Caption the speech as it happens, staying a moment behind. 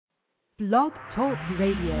Blog Talk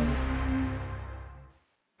Radio.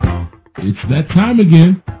 It's that time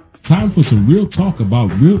again. Time for some real talk about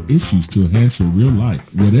real issues to enhance your real life.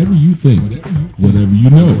 Whatever you think, whatever you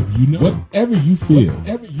know, whatever you feel,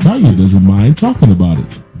 Tanya doesn't mind talking about it.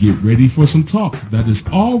 Get ready for some talk that is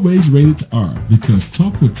always rated R, because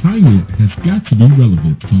Talk with Tanya has got to be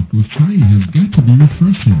relevant. Talk with Tanya has got to be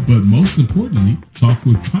refreshing. But most importantly, Talk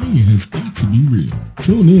with Tanya has got to be real.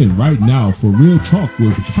 Tune in right now for Real Talk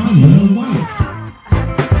with Tanya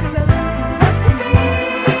White.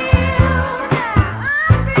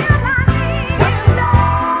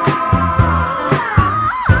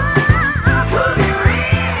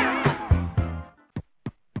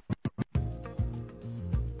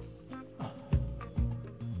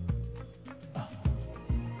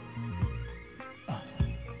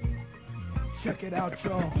 Check it out,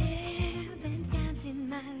 y'all.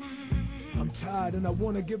 I'm tired and I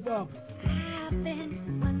want to give up.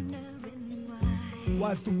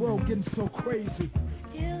 Why is the world getting so crazy?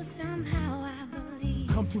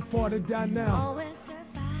 Come too far to die now.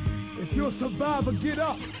 If you're a survivor, get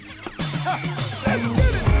up. Let's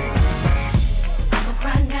get it.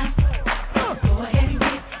 Right now. Go ahead and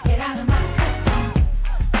get out of my system.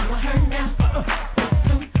 You are hurt now.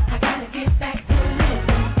 Soon I gotta get back to living.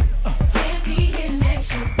 Can't be here next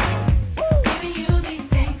year. Giving you these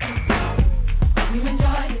things. You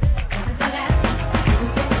enjoyed it. This is the last one. It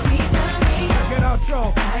was so sweet to me. Get out, y'all.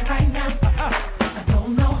 Right now. I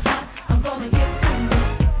don't know how I'm gonna get through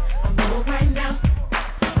this. I'm broke right now.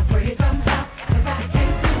 I pray it comes out, 'cause I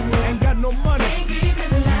can't do it. Ain't got no money. Can't keep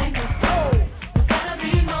it like this. Oh, It's gotta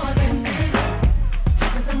be more than this.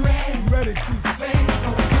 'Cause I'm ready. ready, Jesus. Ready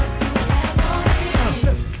for what you have on me.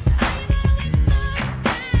 Listen.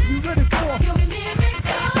 You ready for You'll be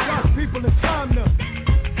miracles. God's people? It's time to.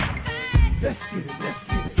 Let's get it. Let's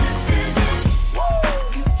get it.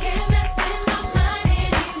 You can't mess with my mind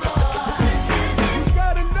anymore. You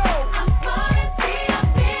gotta know. I'm sorry, see, I've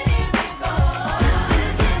been here before.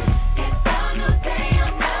 It's on the day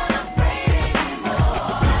I'm not afraid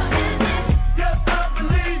anymore. Yes, I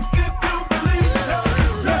believe. If you believe,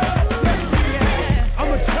 yes. I'm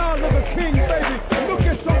a child of a king, baby. Look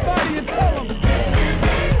at somebody and tell them.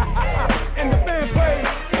 And the band plays.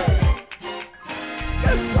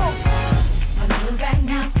 Let's go. I look back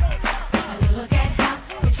now. I look at how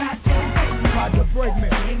you tried to break me. Tried to break me.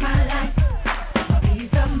 Take my life, a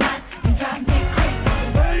piece of mind, and drive me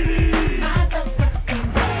crazy. My self-esteem,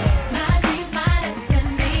 my dreams, my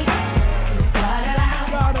destiny. God allowed,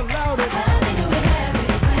 God allowed it. I knew it had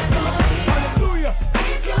been planned for me. Hallelujah.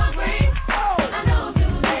 It's your grace, Oh, I know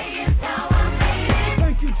today is how I made it.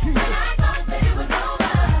 thank you, When Jesus. I thought that it was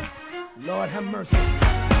over, Lord have mercy.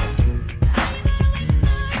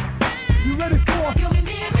 You ready for you'll be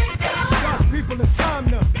miracles. God's people? It's time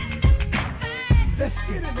to. Let's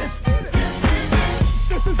get it. Let's get it.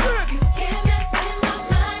 This is it. Can't mess with my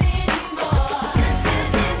mind anymore.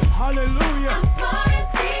 Hallelujah. I'm sorry,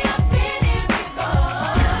 see, I've been here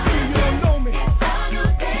before. You don't know me. On the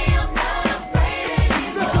day I'm not afraid This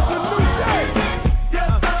is a anymore. new day.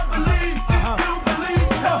 Yes, I believe. You believe.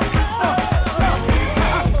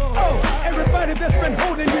 Oh, everybody that's been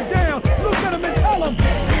holding you down, look at them and tell them.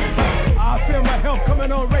 I feel my help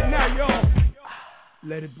coming on right now, y'all.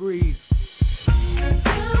 Let it breathe. You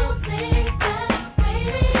think that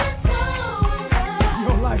maybe it's over.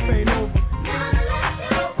 Your life ain't over. Not unless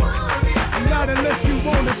you want it to Not unless you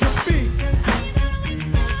want it to be.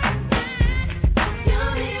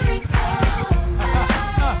 You're miracles.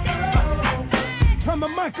 Turn my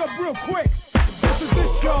mic up real quick. This is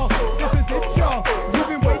it, y'all. This is it, y'all. You've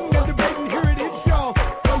been waiting and debating. Here it is, y'all.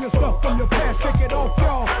 Throw your stuff from your past. Take it off,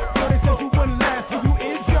 y'all. So they said you wouldn't last. Who you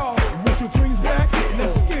is, y'all. Want your dreams back?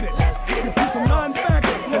 Let's get it. Your peace of mind back?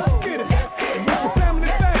 Let's get it. And want your family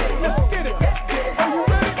back? Let's get it. Are you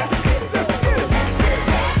ready? Let's get it.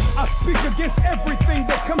 I speak against everything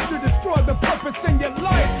that comes to destroy the purpose in your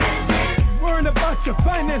life. Worrying about your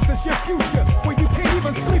finances, your future, where you can't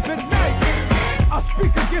even sleep at night. I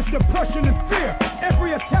speak against depression and fear,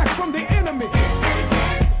 every attack from the enemy.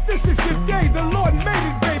 This is your day, the Lord made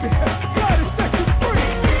it, baby. God has set you free.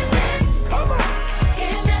 Come on.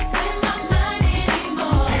 Can't mess with my mind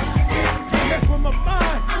anymore. Mess with my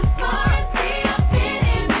mind. I'm sorry, see, I've been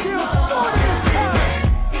here Feel before. sorry this time.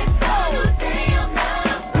 It's on the day I'm not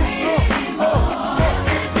afraid anymore.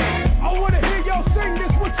 I want to hear y'all sing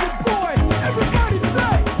this with your boy. Everybody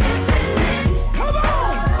say. Come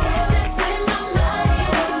on. Can't mess with my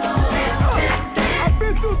mind anymore. I've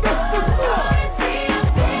been through this before. See,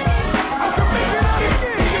 I've been here I can make it out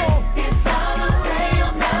again, y'all. It's all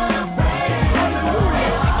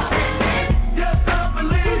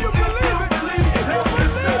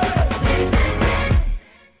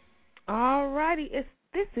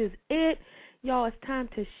is it. Y'all, it's time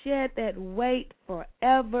to shed that weight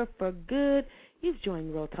forever for good. You've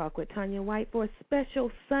joined Real Talk with Tanya White for a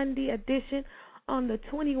special Sunday edition on the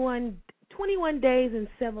 21 days and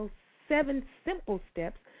 7 simple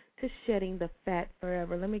steps to shedding the fat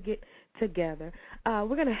forever. Let me get together.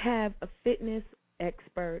 We're going to have a fitness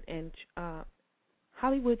expert and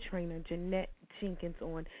Hollywood trainer, Jeanette Jenkins,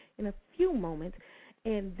 on in a few moments.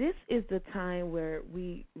 And this is the time where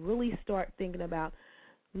we really start thinking about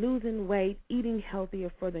losing weight, eating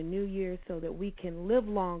healthier for the new year so that we can live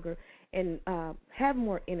longer and have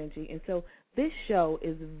more energy. And so this show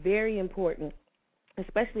is very important,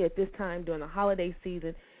 especially at this time during the holiday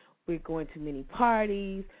season. We're going to many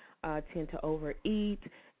parties, tend to overeat,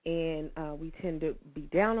 and we tend to be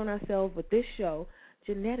down on ourselves. With this show,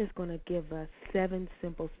 Jeanette is going to give us 7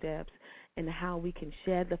 simple steps and how we can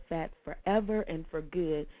shed the fat forever and for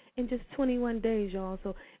good in just 21 days, y'all.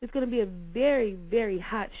 So it's going to be a very, very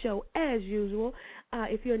hot show as usual.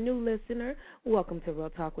 If you're a new listener, welcome to Real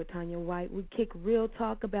Talk with Tanya White. We kick real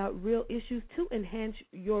talk about real issues to enhance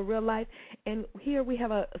your real life. And here we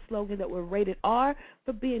have a slogan that we're rated R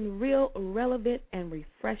for being real, relevant, and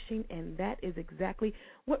refreshing. And that is exactly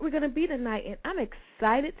what we're going to be tonight. And I'm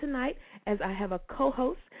excited tonight as I have a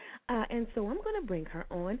co-host. And so I'm going to bring her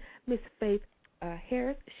on, Miss Faith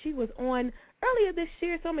Harris. She was on earlier this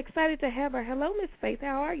year, so I'm excited to have her. Hello, Miss Faith.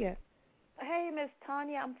 How are you? Hey, Miss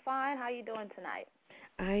Tanya. I'm fine. How you doing tonight?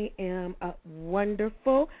 I am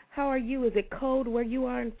wonderful. How are you? Is it cold where you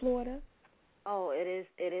are in Florida? Oh, it is.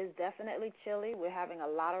 It is definitely chilly. We're having a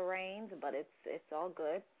lot of rains, but it's all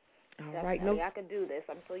good. All right. No, I could do this.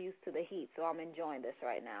 I'm so used to the heat, so I'm enjoying this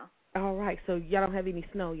right now. All right. So y'all don't have any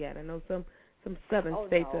snow yet. I know some southern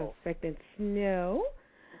states are expecting snow.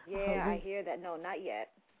 Yeah, I hear that. No, not yet.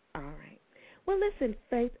 All right. Well, listen,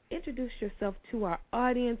 Faith, introduce yourself to our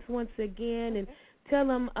audience once again and tell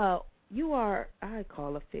them you are, I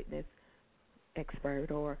call a fitness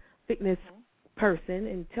expert or fitness person,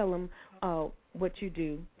 and tell them what you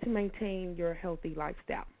do to maintain your healthy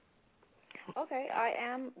lifestyle. Okay, I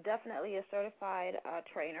am definitely a certified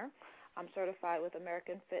trainer. I'm certified with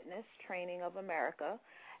American Fitness Training of America.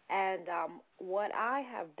 And what I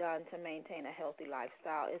have done to maintain a healthy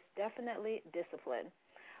lifestyle is definitely discipline.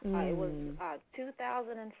 It was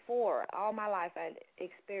 2004. All my life I had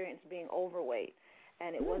experienced being overweight,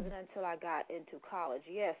 and it wasn't until I got into college.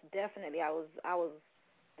 Yes, definitely. I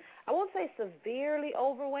won't say severely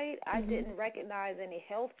overweight. I didn't recognize any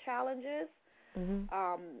health challenges.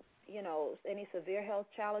 Any severe health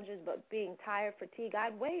challenges, but being tired, fatigue. I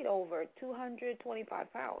weighed over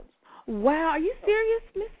 225 pounds. Wow, are you serious,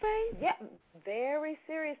 Miss Faith? Yeah, very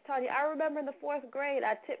serious, Tanya. I remember in the 4th grade,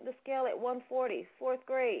 I tipped the scale at 140, 4th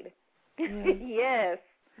grade. Yes.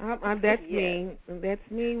 That's me.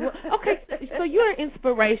 That's me. Well, okay, so you're an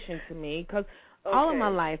inspiration to me because all of my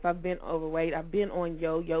life I've been overweight. I've been on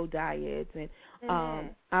yo-yo diets, and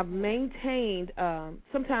I've maintained,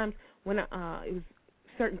 sometimes when it was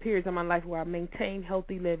certain periods of my life where I maintained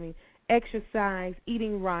healthy living, exercise,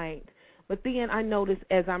 eating right. But then I noticed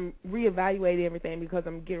as I'm reevaluating everything, because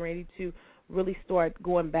I'm getting ready to really start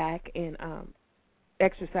going back and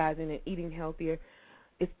exercising and eating healthier,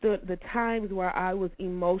 it's the times where I was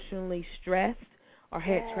emotionally stressed or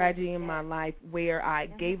had tragedy in my life where I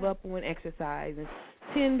gave up on exercise and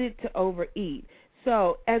tended to overeat.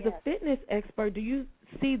 So as a fitness expert, do you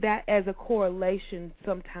see that as a correlation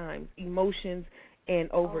sometimes, emotions and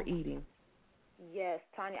overeating? Yes,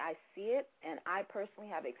 Tanya, I see it, and I personally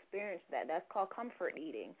have experienced that. That's called comfort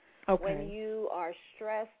eating. Okay. When you are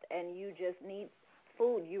stressed and you just need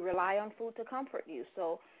food, you rely on food to comfort you.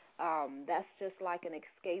 So that's just like an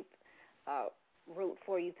escape route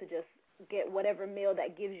for you to just get whatever meal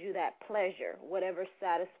that gives you that pleasure, whatever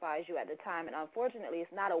satisfies you at the time. And unfortunately,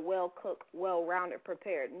 it's not a well-cooked, well-rounded,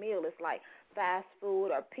 prepared meal. It's like fast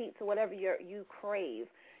food or pizza, whatever you crave.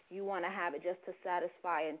 You want to have it just to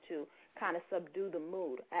satisfy and to kind of subdue the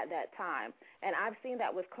mood at that time. And I've seen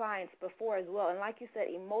that with clients before as well. And like you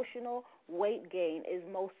said, emotional weight gain is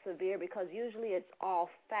most severe because usually it's all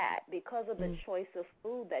fat because of the choice of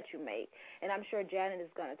food that you make. And I'm sure Janet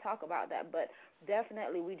is going to talk about that. But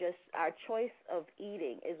definitely our choice of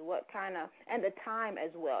eating is what kind of, and the time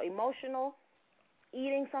as well. Emotional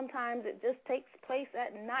eating, sometimes it just takes place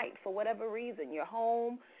at night for whatever reason. You're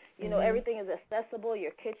home. Everything is accessible.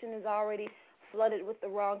 Your kitchen is already flooded with the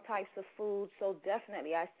wrong types of food. So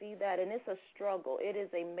definitely I see that, and it's a struggle. It is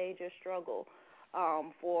a major struggle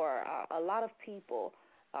for a lot of people,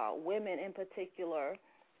 women in particular,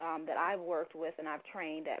 that I've worked with and I've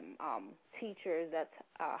trained at teachers that's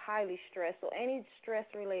highly stressed. So any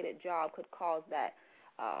stress-related job could cause that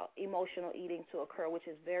emotional eating to occur, which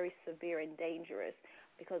is very severe and dangerous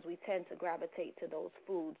because we tend to gravitate to those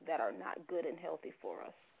foods that are not good and healthy for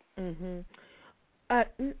us. Mhm.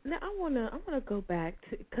 Now I wanna go back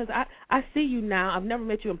to, because I see you now. I've never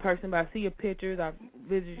met you in person, but I see your pictures. I've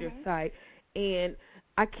visited your site, and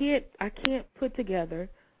I can't put together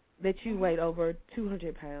that you weighed over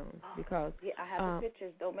 200 pounds because yeah, I have the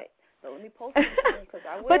pictures. Don't let me post them because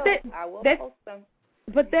I will. I will post them.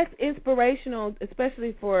 But that's inspirational,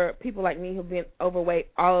 especially for people like me who've been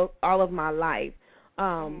overweight all of my life.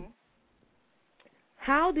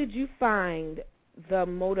 How did you find the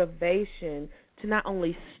motivation to not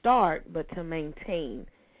only start but to maintain?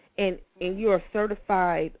 And you're a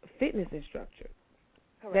certified fitness instructor.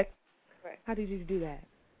 Correct. How did you do that?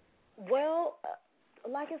 Well,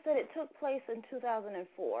 like I said, it took place in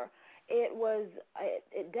 2004.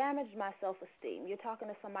 It damaged my self-esteem. You're talking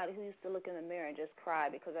to somebody who used to look in the mirror and just cry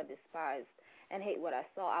because I despised and hate what I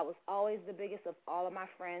saw. I was always the biggest of all of my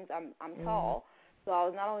friends. I'm tall, so I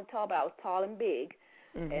was not only tall, but I was tall and big.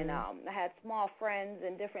 And I had small friends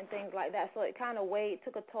and different things like that. So it kind of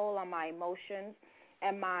took a toll on my emotions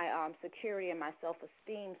and my security and my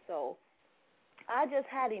self-esteem. So I just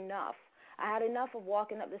had enough. I had enough of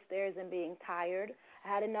walking up the stairs and being tired. I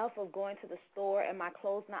had enough of going to the store and my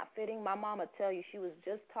clothes not fitting. My mom would tell you, she was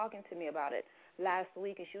just talking to me about it last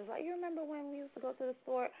week, and she was like, you remember when we used to go to the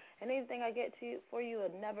store and anything I get for you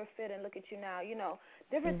would never fit, and look at you now,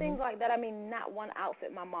 different things like that. I mean, not one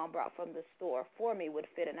outfit my mom brought from the store for me would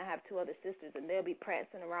fit, and I have two other sisters, and they'll be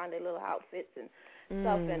prancing around their little outfits and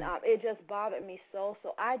stuff, and it just bothered me so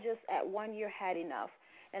I just at 1 year had enough,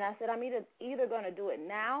 and I said, I'm either going to do it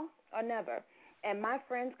now or never. And my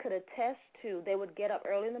friends could attest to, they would get up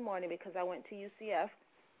early in the morning because I went to UCF.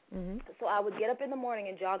 So I would get up in the morning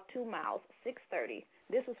and jog 2 miles, 6:30.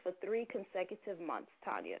 This was for 3 consecutive months,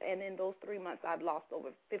 Tanya. And in those 3 months, I'd lost over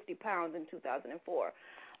 50 pounds in 2004.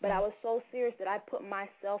 But I was so serious that I put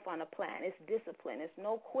myself on a plan. It's discipline. It's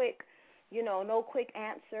no quick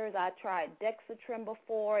answers. I tried Dexatrim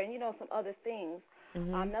before and, some other things.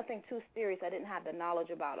 Nothing too serious. I didn't have the knowledge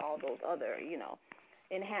about all those other,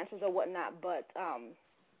 enhancers or whatnot. But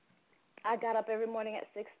I got up every morning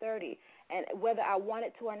at 6:30. And whether I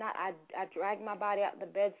wanted to or not, I dragged my body out of the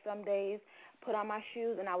bed some days, put on my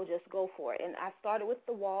shoes, and I would just go for it. And I started with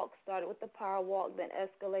the walk, started with the power walk, then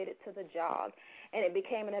escalated to the jog. And it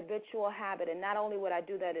became an habitual habit. And not only would I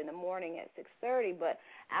do that in the morning at 6:30, but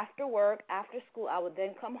after work, after school, I would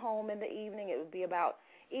then come home in the evening. It would be about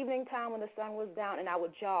evening time when the sun was down, and I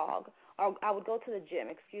would jog. Or I would go to the gym,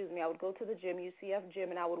 I would go to the gym, UCF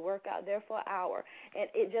gym, and I would work out there for an hour. And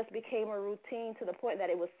it just became a routine to the point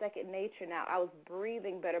that it was second nature now. I was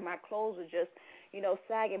breathing better. My clothes were just,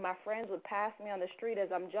 sagging. My friends would pass me on the street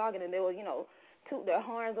as I'm jogging, and they would, toot their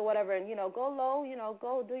horns or whatever and, go low,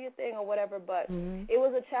 go do your thing or whatever. But it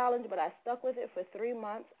was a challenge, but I stuck with it for 3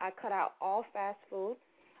 months. I cut out all fast food.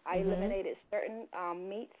 I eliminated certain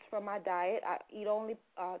meats from my diet. I eat only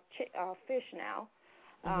fish now.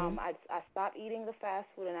 I stopped eating the fast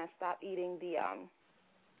food, and I stopped eating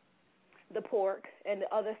the pork and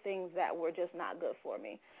the other things that were just not good for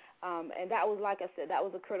me. And that was, like I said, that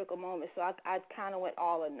was a critical moment. So I kind of went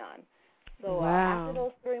all or none. So after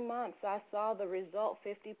those 3 months, I saw the result,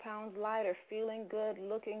 50 pounds lighter, feeling good,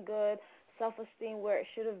 looking good, self-esteem where it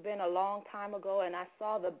should have been a long time ago, and I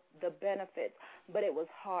saw the benefits. But it was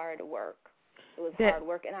hard work. Hard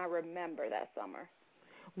work, and I remember that summer.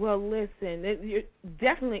 Well, listen, you're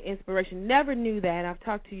definitely inspiration. Never knew that. I've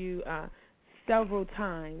talked to you several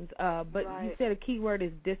times, but you said a key word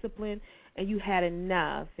is discipline, and you had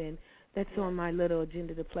enough, and that's on my little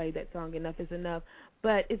agenda to play that song, Enough is Enough.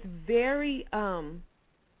 But it's very,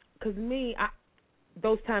 because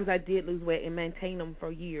those times I did lose weight and maintain them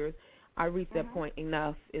for years, I reached that point,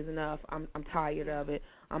 enough is enough. I'm tired of it.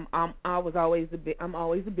 I'm always the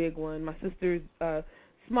big one. My sister's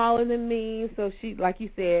smaller than me, so she, like you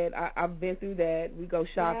said, I've been through that. We go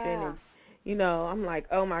shopping, and I'm like,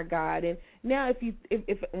 oh my God. And now,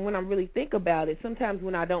 if when I really think about it, sometimes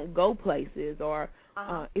when I don't go places, or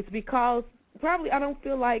it's because probably I don't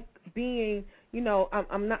feel like being,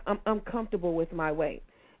 I'm comfortable with my weight,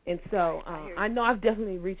 and so I know I've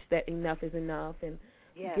definitely reached that enough is enough, and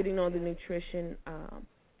getting on the nutrition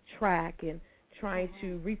track and trying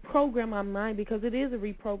to reprogram my mind, because it is a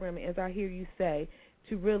reprogramming, as I hear you say,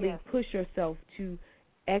 to really push yourself to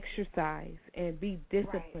exercise and be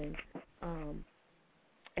disciplined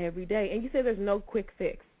every day. And you say there's no quick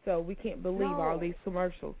fix, so we can't believe all these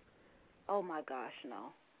commercials. Oh, my gosh,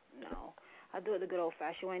 no. I do it the good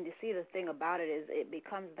old-fashioned way. And you see, the thing about it is it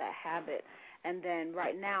becomes that habit. And then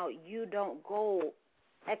right now you don't go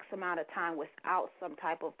X amount of time without some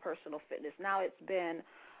type of personal fitness. Now it's been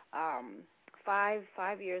 5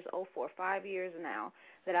 years, 5 years now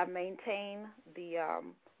that I've maintained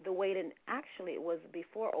the weight, and actually it was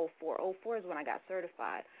before 04. 04 is when I got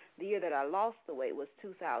certified. The year that I lost the weight was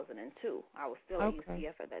 2002. I was still at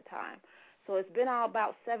UCF at that time. So it's been all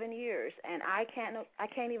about 7 years, and I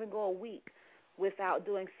can't even go a week without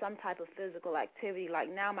doing some type of physical activity. Like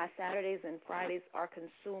now my Saturdays and Fridays are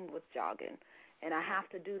consumed with jogging, and I have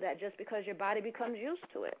to do that just because your body becomes used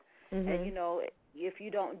to it. Mm-hmm. And, you know, if you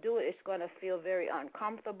don't do it, it's going to feel very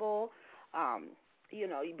uncomfortable, you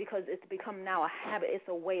know, because it's become now a habit. It's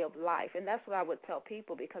a way of life. And that's what I would tell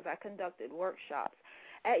people, because I conducted workshops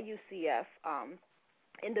at UCF,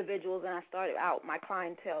 individuals, and I started out my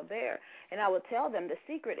clientele there. And I would tell them the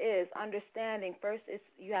secret is understanding first is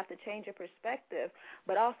you have to change your perspective,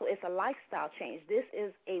 but also it's a lifestyle change. This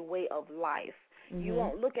is a way of life. Mm-hmm. You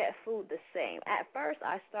won't look at food the same. At first,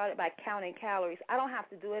 I started by counting calories. I don't have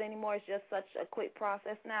to do it anymore. It's just such a quick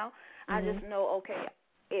process now. Mm-hmm. I just know, okay,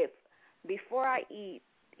 if before I eat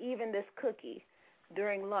even this cookie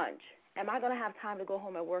during lunch, am I going to have time to go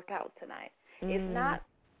home and work out tonight? Mm-hmm. If not,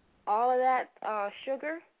 all of that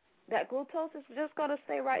sugar, that glucose is just going to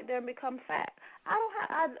stay right there and become fat.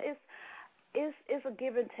 It's a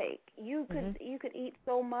give and take. You could eat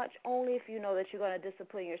so much only if you know that you're going to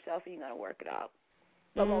discipline yourself and you're going to work it out.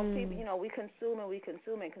 But most people, you know, we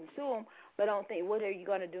consume, but don't think, what are you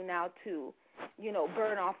going to do now to, you know,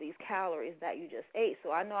 burn off these calories that you just ate?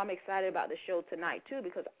 So I know I'm excited about the show tonight, too,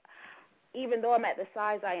 because even though I'm at the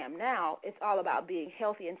size I am now, it's all about being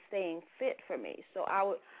healthy and staying fit for me. So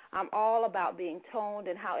I'm all about being toned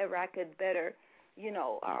and however I could better, you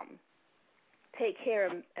know, take care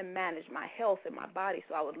and manage my health and my body.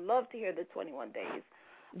 So I would love to hear the 21 days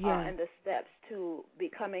and the steps to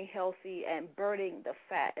becoming healthy and burning the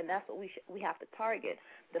fat. And that's what we have to target,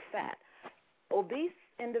 the fat. Obese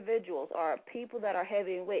individuals or people that are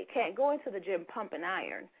heavy in weight can't go into the gym pumping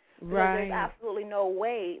iron. Right. There's absolutely no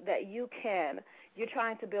way that you're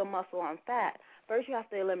trying to build muscle on fat. First, you have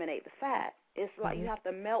to eliminate the fat. It's like you have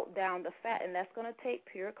to melt down the fat, and that's going to take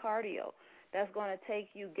pure cardio. That's going to take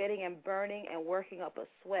you getting and burning and working up a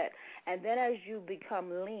sweat. And then as you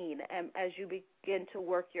become lean and as you begin to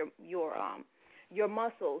work your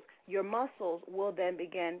muscles will then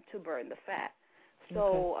begin to burn the fat.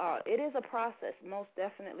 So it is a process. Most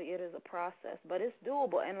definitely it is a process, but it's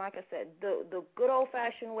doable. And like I said, the good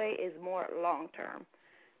old-fashioned way is more long-term.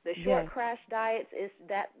 The short crash diets is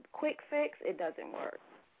that quick fix. It doesn't work.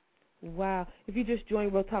 Wow. If you just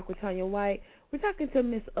joined Real Talk with Tanya White, we're talking to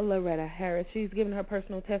Miss Loretta Harris. She's giving her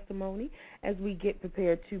personal testimony as we get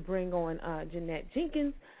prepared to bring on Jeanette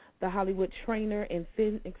Jenkins, the Hollywood trainer and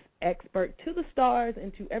fitness expert, to the stars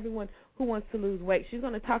and to everyone who wants to lose weight. She's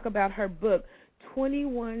going to talk about her book,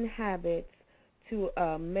 21 Habits to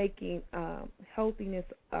Making Healthiness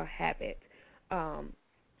a Habit.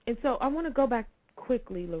 And so I want to go back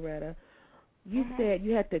quickly, Loretta. You said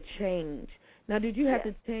you had to change. Now, did you have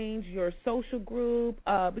to change your social group?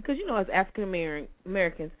 Because, you know, as African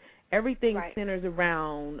Americans, everything centers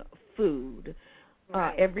around food.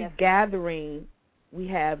 Every gathering we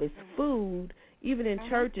have is food, even in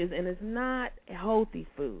churches, and it's not healthy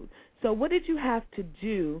food. So what did you have to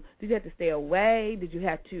do? Did you have to stay away? Did you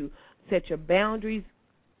have to set your boundaries?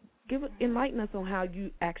 Enlighten us on how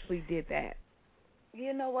you actually did that.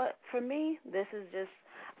 You know what? For me, this is just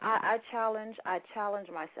I challenge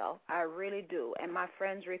myself. I really do. And my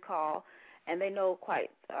friends recall, and they know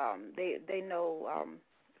they know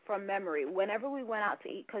from memory, whenever we went out to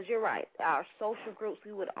eat, because you're right, our social groups,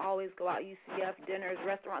 we would always go out, UCF, dinners,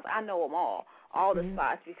 restaurants. I know them all the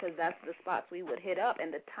spots, because that's the spots we would hit up,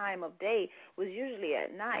 and the time of day was usually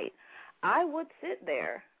at night. I would sit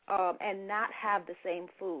there and not have the same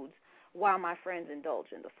foods while my friends indulge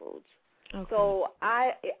in the foods. Okay. So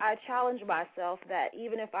I challenged myself that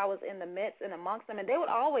even if I was in the midst and amongst them, and they would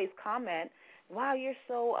always comment, wow, you're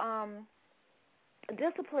so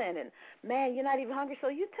disciplined, and, man, you're not even hungry, so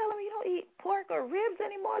you telling me you don't eat pork or ribs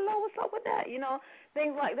anymore? Lo, what's up with that? You know,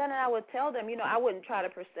 things like that. And I would tell them, you know, I wouldn't try to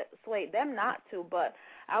persuade them not to, but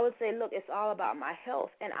I would say, look, it's all about my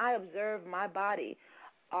health, and I observe my body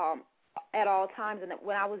at all times. And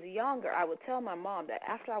when I was younger, I would tell my mom that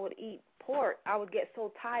after I would eat pork, I would get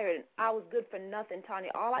so tired, and I was good for nothing,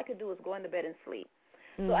 Tanya. All I could do was go into bed and sleep.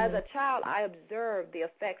 So as a child, I observed the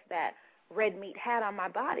effects that red meat had on my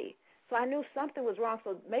body. So I knew something was wrong.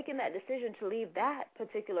 So making that decision to leave that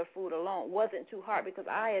particular food alone wasn't too hard, because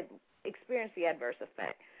I had experienced the adverse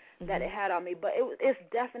effect that it had on me. But it's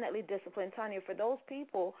definitely discipline, Tanya. For those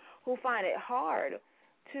people who find it hard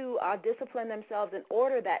to discipline themselves and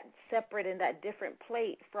order that separate and that different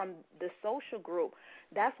plate from the social group,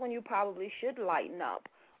 that's when you probably should lighten up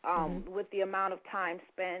with the amount of time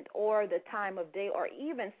spent or the time of day, or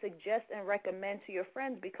even suggest and recommend to your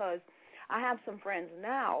friends, because I have some friends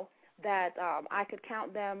now that I could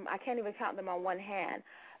count them, I can't even count them on one hand,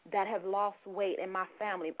 that have lost weight in my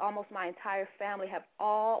family. Almost my entire family have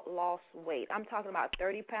all lost weight. I'm talking about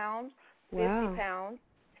 30 pounds, 50 pounds,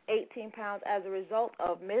 18 pounds as a result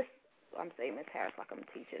of I'm saying Miss Harris like I'm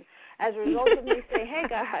teaching, as a result of me saying, hey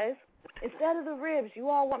guys, instead of the ribs, you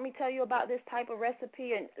all want me to tell you about this type of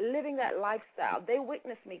recipe, and living that lifestyle. They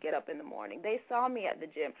witnessed me get up in the morning. They saw me at the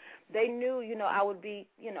gym. They knew, I would be,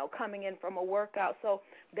 coming in from a workout. So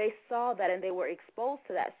they saw that and they were exposed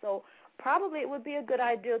to that. So probably it would be a good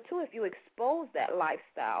idea, too, if you expose that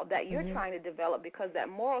lifestyle that you're trying to develop, because that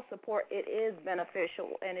moral support, it is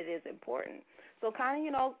beneficial and it is important. So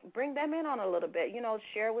kind of, bring them in on a little bit,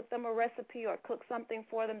 share with them a recipe or cook something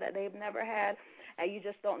for them that they've never had, and you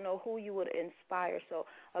just don't know who you would inspire. So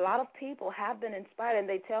a lot of people have been inspired, and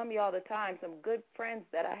they tell me all the time, some good friends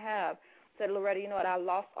that I have said, Loretta, you know what, I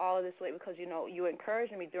lost all of this weight because, you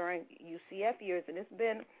encouraged me during UCF years, and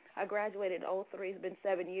I graduated in 2003. It's been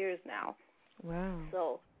 7 years now. Wow.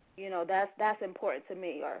 So, that's important to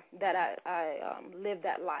me, or that I live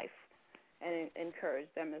that life and encourage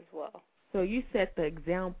them as well. So you set the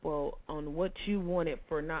example on what you wanted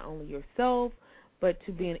for not only yourself, but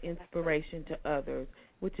to be an inspiration to others,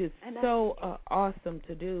 which is so awesome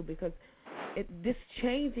to do, because this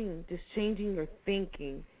changing your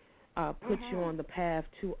thinking puts you on the path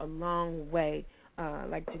to a long way.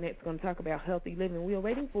 Like Jeanette's going to talk about healthy living. We are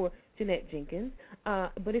waiting for Jeanette Jenkins.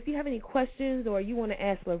 But if you have any questions or you want to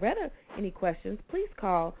ask Loretta any questions, please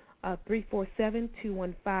call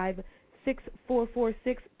 347-215-6446.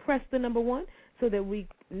 Press the number 1 so that we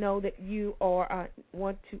know that you are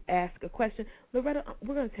want to ask a question. Loretta,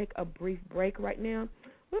 we're going to take a brief break right now.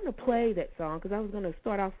 We're going to play that song because I was going to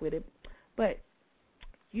start off with it. But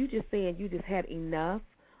you just saying you just had enough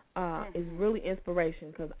is really inspiration,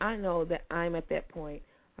 because I know that I'm at that point.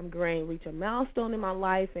 I'm going to reach a milestone in my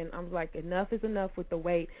life, and I'm like, enough is enough with the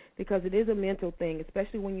weight, because it is a mental thing,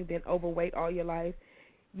 especially when you've been overweight all your life.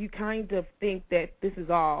 You kind of think that this is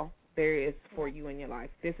all there is for you in your life.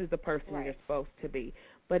 This is the person you're supposed to be.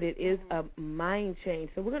 But it is a mind change.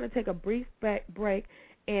 So we're going to take a brief break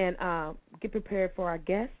and get prepared for our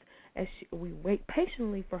guest as we wait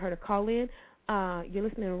patiently for her to call in. You're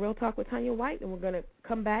listening to Real Talk with Tanya White, and we're going to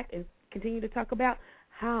come back and continue to talk about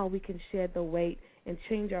how we can shed the weight and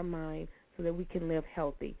change our mind so that we can live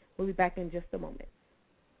healthy. We'll be back in just a moment.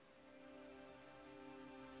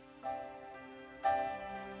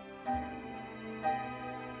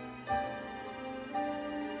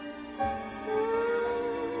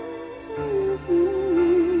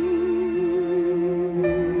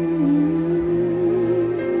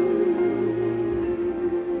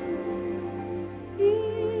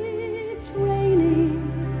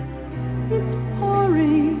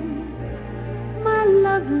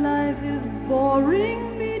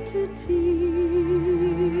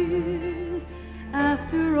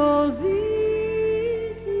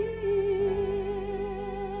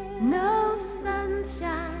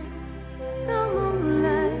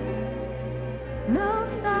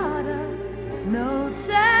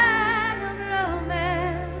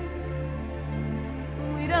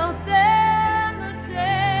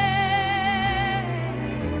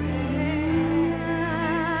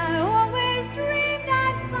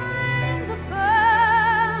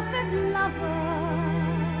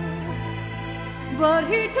 But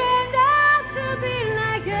he turned out to be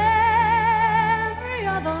like every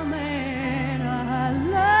other man I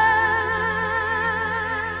love.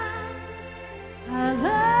 I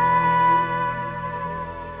love.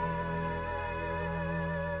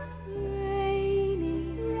 Rainy,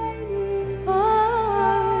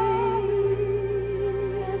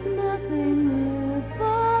 there's nothing left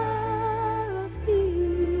but a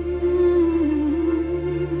field,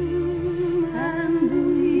 and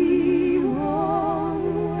we won't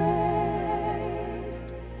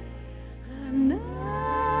waste another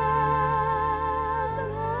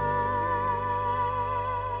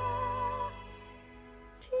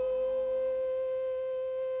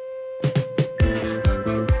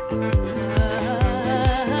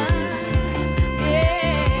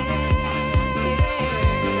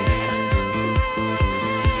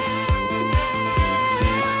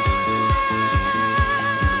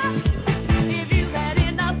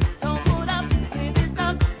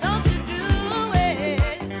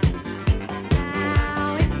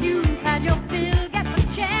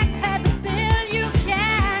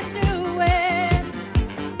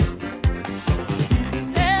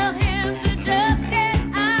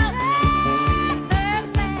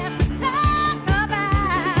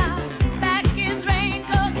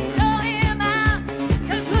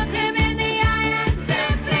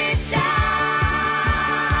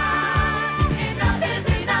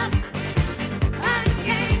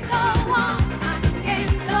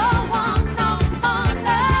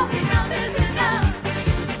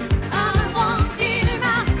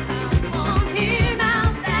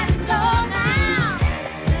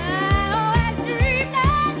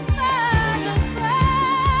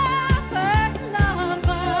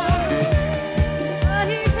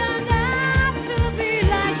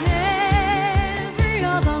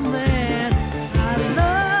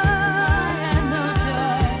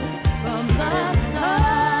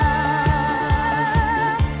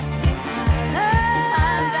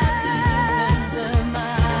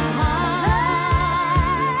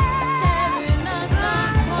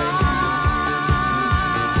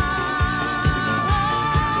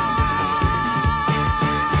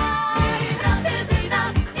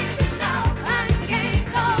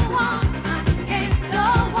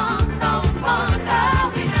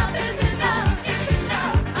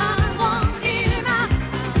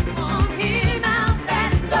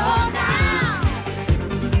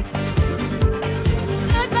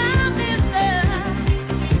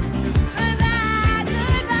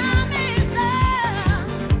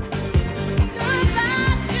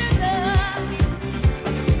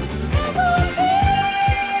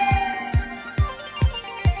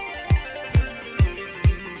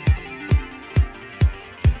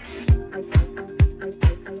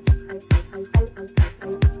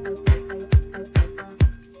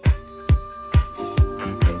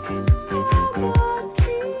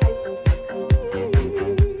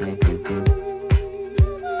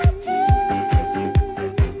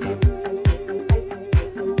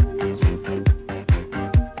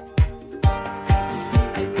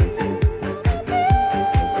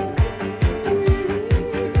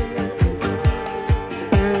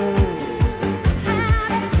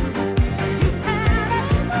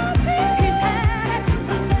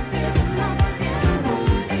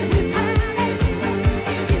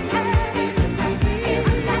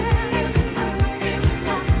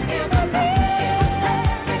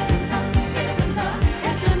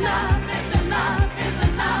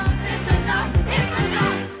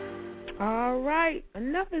right.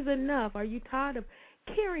 Enough is enough. Are you tired of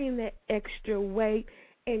carrying that extra weight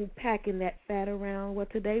and packing that fat around? Well,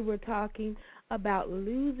 today we're talking about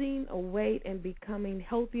losing a weight and becoming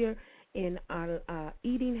healthier in our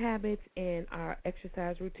eating habits and our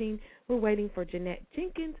exercise routine. We're waiting for Jeanette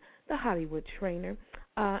Jenkins, the Hollywood trainer.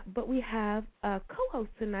 But we have a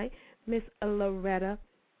co-host tonight, Miss Loretta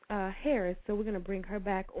Harris. So we're going to bring her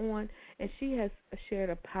back on, and she has shared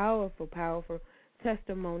a powerful, powerful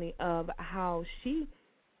testimony of how she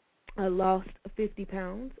lost 50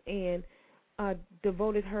 pounds and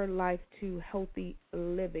devoted her life to healthy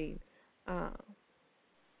living.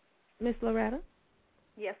 Miss Loretta?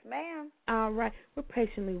 Yes, ma'am. All right. We're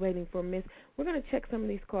patiently waiting for Miss. We're going to check some of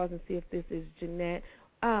these calls and see if this is Jeanette.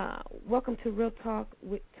 Welcome to Real Talk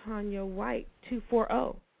with Tanya White,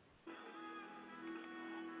 240.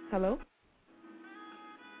 Hello?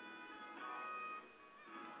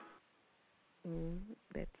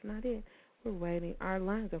 That's not it. We're waiting. Our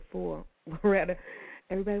lines are full. Loretta,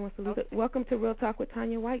 everybody wants to lose it. Welcome to Real Talk with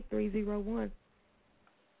Tanya White, 301.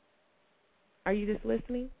 Are you just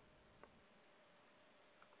listening?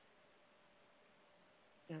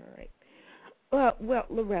 All right. Well,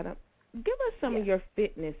 Loretta, give us some of your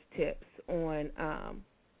fitness tips on.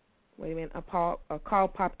 Wait a minute, a call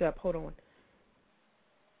popped up. Hold on.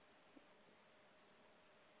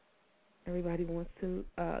 Everybody wants to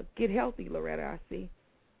get healthy, Loretta. I see.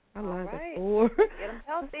 Our lines are full. Get them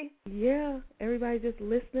healthy. Yeah, everybody just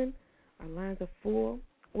listening. Our lines are full.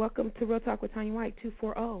 Welcome to Real Talk with Tanya White,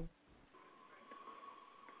 240.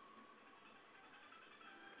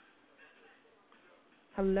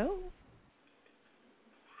 Hello?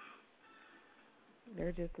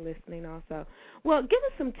 They're just listening also. Well, give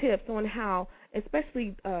us some tips on how,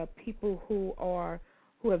 especially people who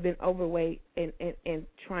have been overweight and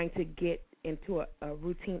trying to get into a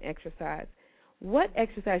routine exercise. What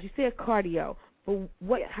exercise? You said cardio, but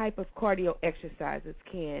what type of cardio exercises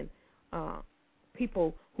can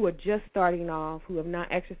people who are just starting off, who have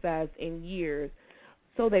not exercised in years,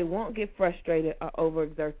 so they won't get frustrated or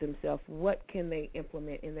overexert themselves, what can they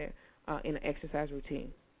implement in their in an exercise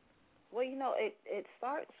routine? Well, it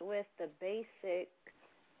starts with the basic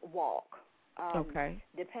walk. Okay.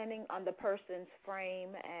 Depending on the person's frame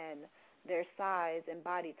and their size and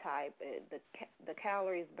body type, the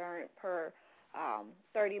calories burnt per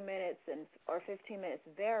 30 minutes or 15 minutes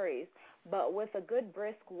varies. But with a good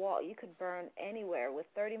brisk walk, you could burn anywhere. With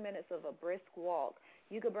 30 minutes of a brisk walk,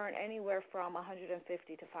 you could burn anywhere from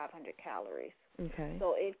 150 to 500 calories. Okay.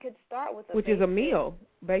 So it could start with which is a meal,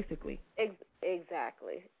 basically.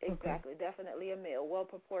 Exactly. Okay. Definitely a meal,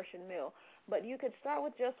 well-proportioned meal. But you could start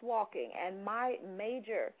with just walking. And my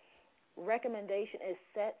major recommendation is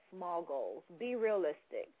set small goals. Be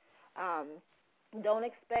realistic. Don't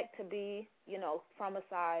expect to be, from a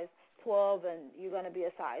size 12 and you're going to be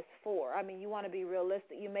a size 4. I mean, you want to be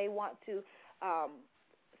realistic. You may want to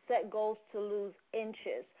set goals to lose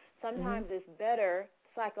inches. Sometimes it's better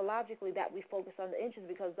psychologically that we focus on the inches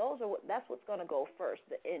because that's what's going to go first,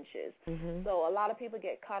 the inches. So a lot of people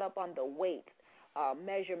get caught up on the weight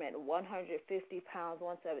measurement, 150 pounds,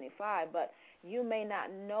 175, but you may not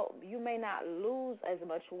lose as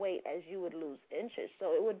much weight as you would lose inches.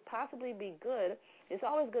 So it would possibly be good. It's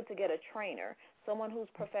always good to get a trainer, someone who's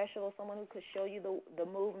professional, someone who could show you the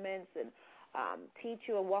movements and teach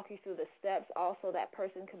you and walk you through the steps. Also, that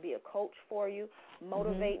person could be a coach for you,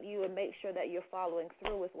 motivate you, and make sure that you're following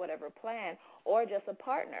through with whatever plan, or just a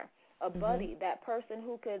partner, a buddy, that person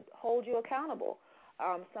who could hold you accountable,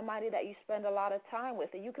 somebody that you spend a lot of time with,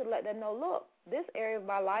 and you could let them know, look, this area of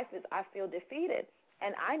my life is I feel defeated,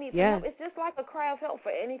 and I need some help. It's just like a cry of help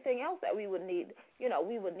for anything else that we would need,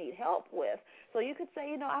 we would need help with. So you could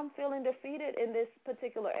say, I'm feeling defeated in this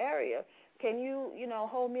particular area. Can you,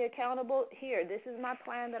 hold me accountable? Here, this is my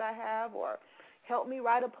plan that I have, or help me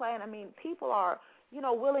write a plan. I mean, people are,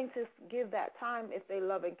 willing to give that time if they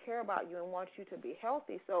love and care about you and want you to be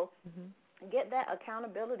healthy. So get that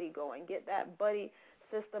accountability going. Get that buddy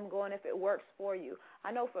system going if it works for you.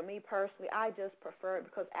 I know for me personally, I just prefer it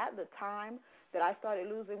because at the time that I started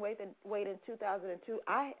losing weight in 2002,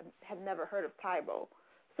 I had never heard of Tybo.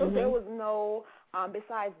 So there was no,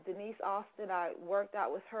 besides Denise Austin, I worked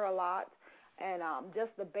out with her a lot. And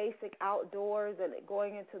just the basic outdoors and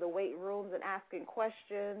going into the weight rooms and asking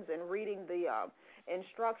questions and reading the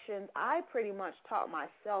instructions, I pretty much taught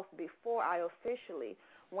myself before I officially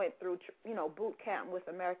went through, boot camp with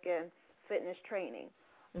American Fitness Training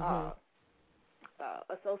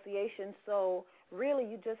Association. So really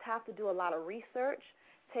you just have to do a lot of research,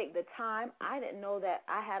 take the time. I didn't know that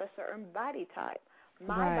I had a certain body type.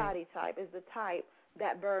 My body type is the type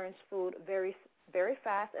that burns food very very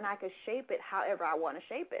fast, and I could shape it however I want to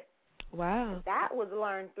shape it. Wow. That was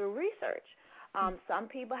learned through research. Some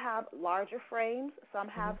people have larger frames, some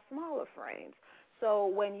have smaller frames. So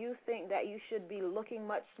when you think that you should be looking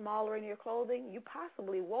much smaller in your clothing, you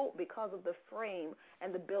possibly won't because of the frame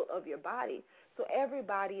and the build of your body. So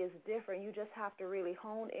everybody is different. You just have to really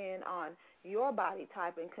hone in on your body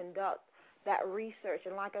type and conduct that research.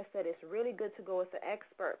 And like I said, it's really good to go with an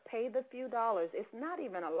expert. Pay the few dollars. It's not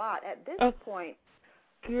even a lot at this point.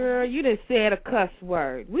 Girl, you just said a cuss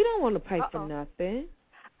word. We don't want to pay for nothing.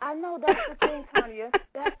 I know, that's the thing, Tanya.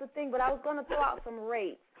 That's the thing, but I was going to throw out some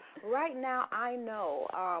rates. Right now, I know,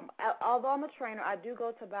 although I'm a trainer, I do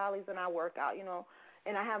go to Bally's and I work out, you know,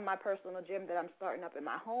 and I have my personal gym that I'm starting up in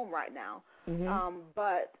my home right now.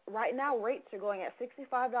 But right now, rates are going at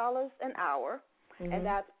 $65 an hour, and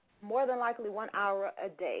that's more than likely 1 hour a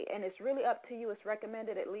day. And it's really up to you. It's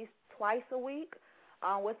recommended at least twice a week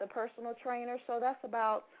with a personal trainer. So that's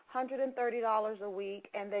about $130 a week,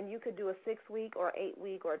 and then you could do a 6-week or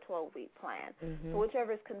 8-week or a 12-week plan. So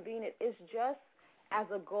whichever is convenient. It's just as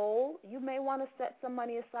a goal, you may want to set some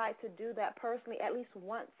money aside to do that personally at least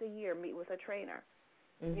once a year, meet with a trainer,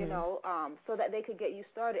 you know, so that they could get you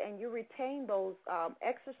started, and you retain those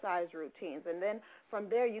exercise routines. And then from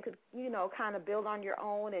there you could, you know, kind of build on your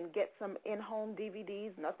own and get some in-home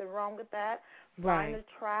DVDs. Nothing wrong with that. Find a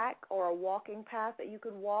track or a walking path that you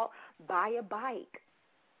could walk. Buy a bike.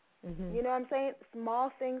 You know what I'm saying?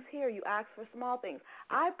 Small things here. You ask for small things.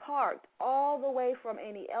 I parked all the way from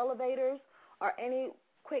any elevators or any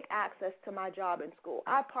quick access to my job and school.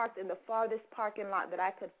 I parked in the farthest parking lot that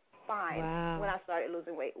I could find when I started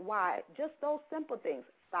losing weight. Why? Just those simple things.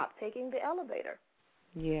 Stop taking the elevator.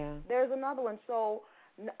 Yeah. There's another one. So,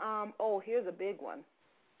 here's a big one.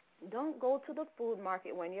 Don't go to the food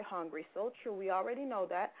market when you're hungry. So true. We already know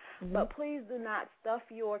that. But please do not stuff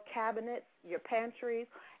your cabinets, your pantries,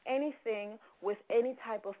 anything with any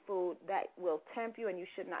type of food that will tempt you and you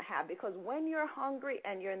should not have. Because when you're hungry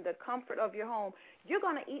and you're in the comfort of your home, you're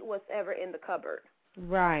going to eat whatever in the cupboard.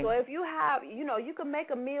 Right. So if you have, you know, you can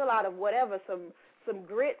make a meal out of whatever, some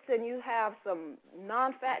grits, and you have some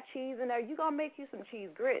non-fat cheese in there, you're going to make you some cheese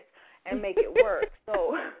grits and make it work.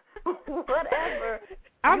 So whatever.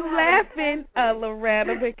 I'm laughing,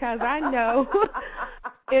 Loretta, because I know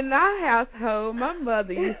in our household, my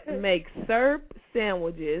mother used to make syrup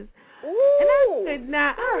sandwiches. Ooh. And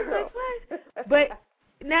I said, I was like, what?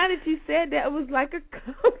 But now that you said that, it was like a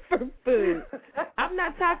comfort food. I'm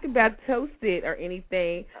not talking about toasted or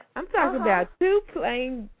anything. I'm talking about 2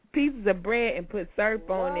 plain pieces of bread and put syrup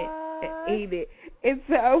on it and eat it. And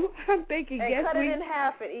so I'm thinking, and cut it in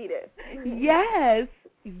half and eat it.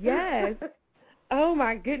 Yes. Oh,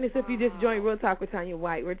 my goodness, if you just joined Real Talk with Tanya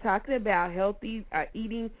White, we're talking about healthy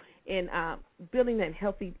eating and building that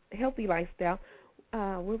healthy lifestyle.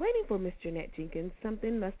 We're waiting for Miss Jeanette Jenkins.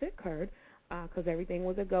 Something must have occurred because everything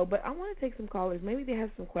was a go. But I want to take some callers. Maybe they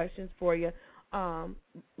have some questions for you,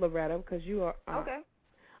 Loretta, because you are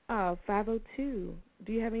 502.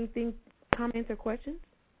 Do you have anything, comments or questions?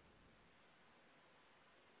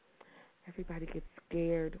 Everybody gets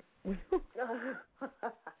scared.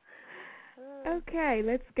 Okay,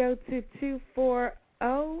 let's go to 240.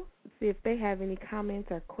 See if they have any comments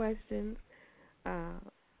or questions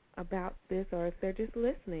about this, or if they're just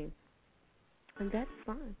listening. And that's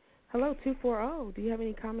fine. Hello, 240. Do you have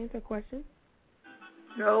any comments or questions?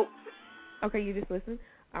 Nope. Okay, you just listen?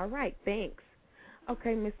 All right, thanks.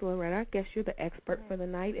 Okay, Miss Loretta, I guess you're the expert for the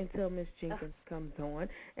night until Miss Jenkins comes on.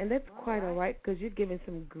 And that's quite all right because you're giving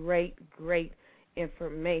some great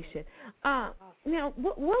information. Now,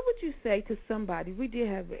 what would you say to somebody? We did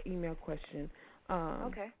have an email question.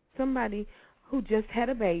 Somebody who just had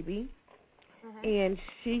a baby, and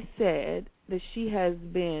she said that she has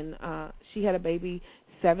been, she had a baby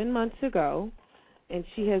 7 months ago, and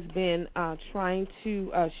she has been trying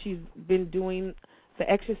to, she's been doing the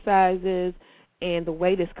exercises, and the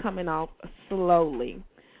weight is coming off slowly.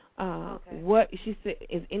 What she said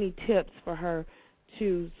is any tips for her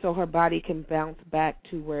so her body can bounce back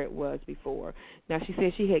to where it was before. Now, she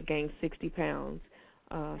said she had gained 60 pounds.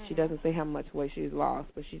 She doesn't say how much weight she's lost,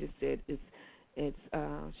 but she just said it's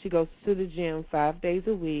she goes to the gym 5 days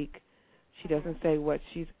a week. She doesn't say what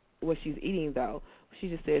she's eating though. She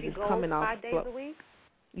just says it's coming off 5 days a week?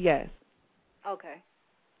 Yes. Okay.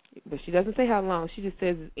 But she doesn't say how long. She just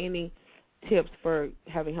says any tips for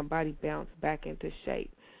having her body bounce back into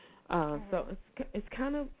shape. So it's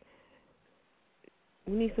kind of,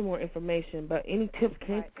 we need some more information, but any tips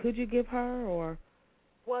could you give her, or?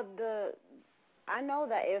 Well, I know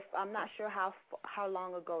that I'm not sure how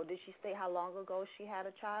long ago. Did she state how long ago she had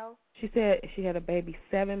a child? She said she had a baby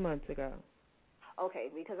 7 months ago. Okay,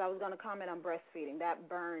 because I was going to comment on breastfeeding. That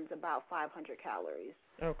burns about 500 calories.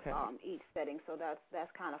 Okay. Each setting, so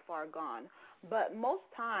that's kind of far gone. But most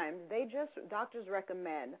times, doctors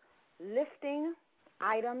recommend lifting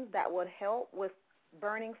items that would help with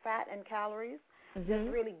burning fat and calories.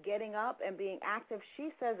 Just really getting up and being active. She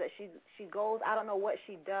says that she goes. I don't know what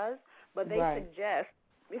she does, but they suggest,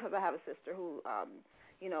 because I have a sister who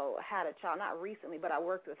had a child, not recently, but I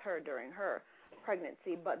worked with her during her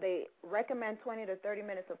pregnancy. But they recommend 20 to 30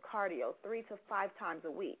 minutes of cardio 3 to 5 times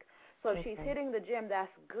a week. So if she's hitting the gym,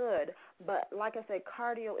 that's good. But like I said,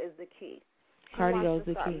 cardio is the key. Cardio is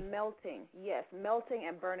the key. Melting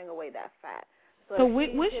and burning away that fat. So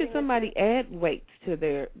when should somebody add weights to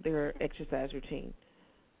their exercise routine?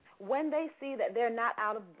 When they see that they're not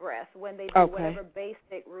out of breath, when they do whatever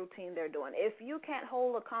basic routine they're doing. If you can't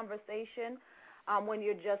hold a conversation when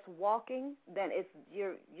you're just walking, then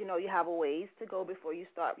you have a ways to go before you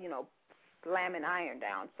start, slamming iron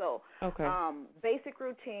down. So basic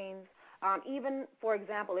routines, even, for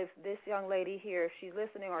example, if this young lady here, if she's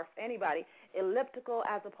listening, or if anybody, elliptical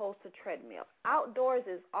as opposed to treadmill. Outdoors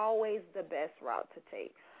is always the best route to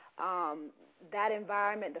take. That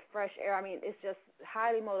environment, the fresh air, it's just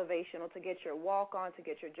highly motivational to get your walk on, to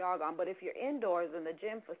get your jog on. But if you're indoors in the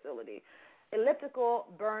gym facility, elliptical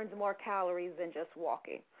burns more calories than just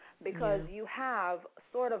walking, because you have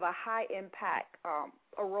sort of a high-impact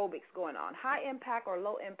aerobics going on. High-impact or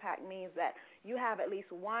low-impact means that you have at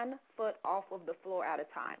least 1 foot off of the floor at a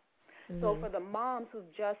time. So for the moms who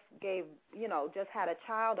just had a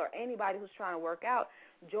child, or anybody who's trying to work out,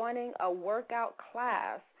 joining a workout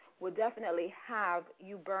class will definitely have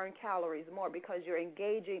you burn calories more, because you're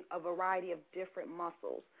engaging a variety of different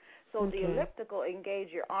muscles. So the elliptical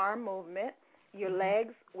engage your arm movement, your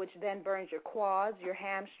legs, which then burns your quads, your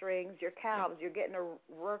hamstrings, your calves. You're getting a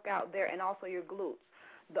workout there, and also your glutes.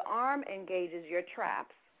 The arm engages your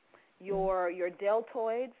traps, your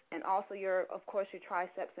deltoids, and also your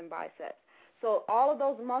triceps and biceps. So all of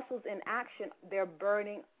those muscles in action, they're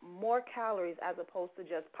burning more calories as opposed to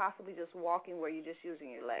possibly just walking where you're just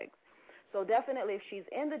using your legs. So definitely, if she's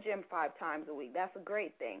in the gym 5 times a week, that's a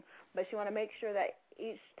great thing. But you want to make sure that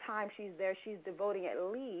each time she's there, she's devoting at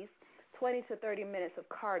least 20 to 30 minutes of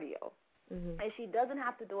cardio. And she doesn't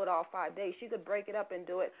have to do it all 5 days. She could break it up and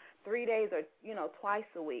do it 3 days or, twice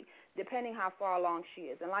a week, depending how far along she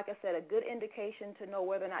is. And like I said, a good indication to know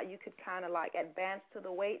whether or not you could kind of like advance to the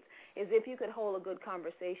weights is if you could hold a good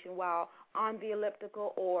conversation while on the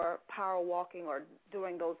elliptical or power walking or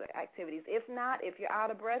doing those activities. If not, if you're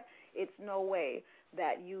out of breath, it's no way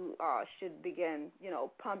that you should begin,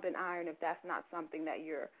 pumping iron if that's not something that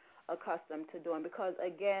you're accustomed to doing, because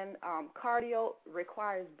again, cardio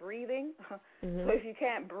requires breathing. So if you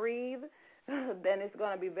can't breathe, then it's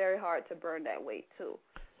going to be very hard to burn that weight too.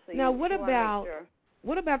 So now, what about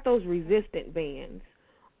those resistant bands?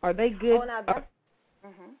 Are they good?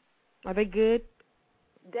 Are they good?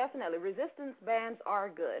 Definitely, resistance bands are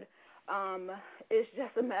good. It's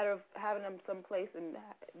just a matter of having them someplace and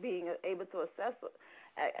being able to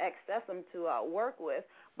access them to work with,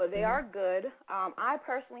 but they are good. I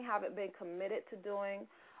personally haven't been committed to doing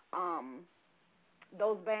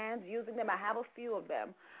those bands, using them. I have a few of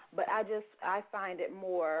them, but I find it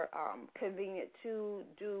more convenient to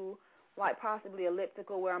do like possibly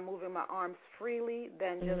elliptical, where I'm moving my arms freely,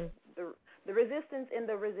 than just the resistance in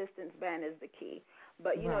the resistance band is the key.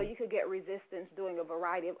 But, you could get resistance doing a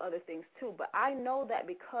variety of other things, too. But I know that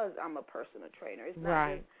because I'm a personal trainer. It's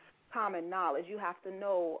not just common knowledge. You have to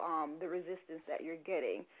know the resistance that you're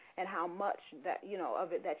getting and how much that,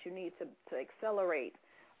 of it that you need to accelerate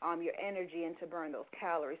your energy and to burn those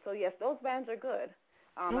calories. So, yes, those bands are good.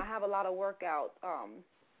 I have a lot of workouts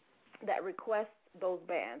that request those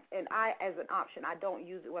bands. And as an option, I don't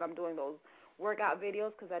use it when I'm doing those workout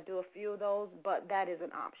videos, because I do a few of those, but that is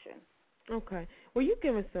an option. Okay. Well, you've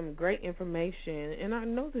given some great information, and I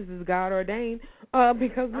know this is God ordained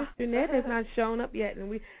because Miss Jeanette has not shown up yet, and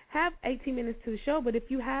we have 18 minutes to the show. But if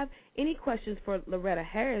you have any questions for Loretta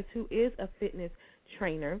Harris, who is a fitness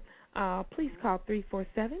trainer, please call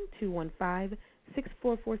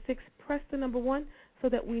 347-215-6446. Press the number 1 so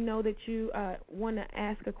that we know that you want to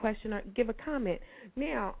ask a question or give a comment.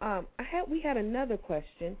 Now, we had another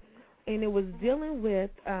question, and it was dealing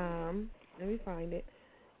with, let me find it.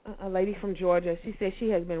 A lady from Georgia. She said she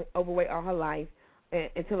has been overweight all her life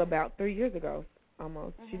until about 3 years ago,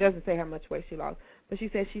 almost. She doesn't say how much weight she lost, but she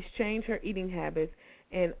said she's changed her eating habits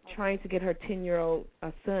and trying to get her 10-year-old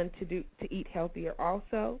son to eat healthier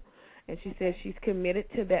also. And she says she's committed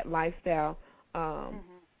to that lifestyle,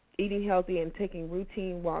 eating healthy and taking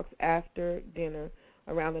routine walks after dinner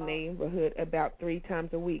around the neighborhood about 3 times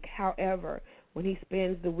a week. However, when he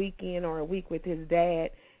spends the weekend or a week with his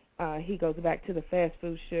dad, he goes back to the fast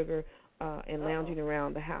food sugar and lounging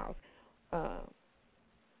around the house.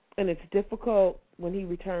 And it's difficult when he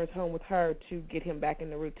returns home with her to get him back in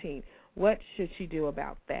the routine. What should she do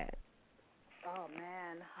about that? Oh,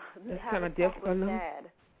 man. That's kind of difficult.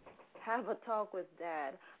 Have a talk with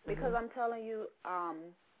Dad. Because I'm telling you,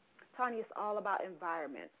 Tanya, it's all about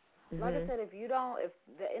environment. Like I said, if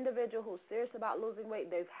the individual who's serious about losing weight,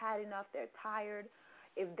 they've had enough, they're tired,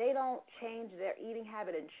 if they don't change their eating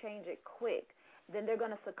habit and change it quick, then they're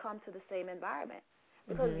going to succumb to the same environment.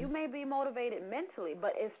 Because you may be motivated mentally,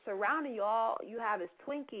 but if surrounding you all you have is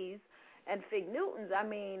Twinkies and Fig Newtons, I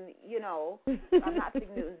mean, I'm not Fig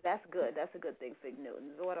Newtons, that's good. That's a good thing, Fig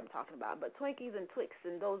Newtons is what I'm talking about. But Twinkies and Twix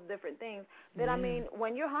and those different things, then, I mean,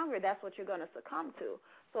 when you're hungry, that's what you're going to succumb to.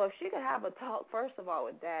 So if she could have a talk, first of all,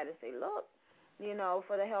 with Dad and say, look,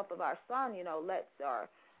 for the health of our son, let's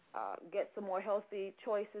get some more healthy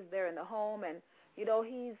choices there in the home. And,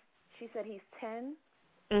 she said he's 10.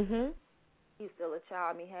 He's still a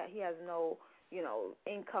child. I mean, he has no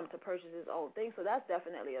income to purchase his own thing. So that's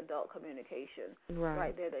definitely adult communication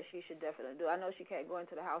right there that she should definitely do. I know she can't go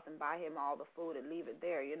into the house and buy him all the food and leave it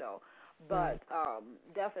there, but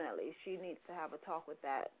definitely she needs to have a talk with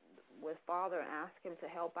father and ask him to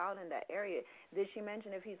help out in that area. Did she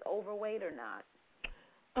mention if he's overweight or not?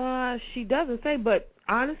 She doesn't say, but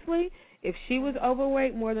honestly, if she was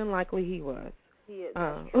overweight, more than likely he was. He is.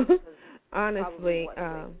 Honestly,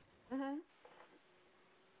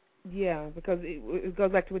 yeah, because it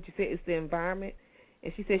goes back to what you said. It's the environment,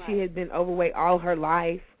 and she said she had been overweight all her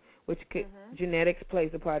life, which genetics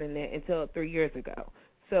plays a part in that until 3 years ago.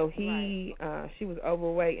 So she was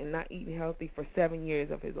overweight and not eating healthy for 7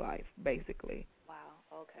 years of his life, basically. Wow.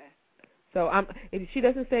 Okay. So she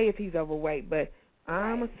doesn't say if he's overweight, but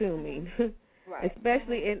I'm assuming,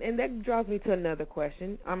 especially, and that draws me to another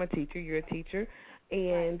question. I'm a teacher. You're a teacher,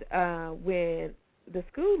 and when the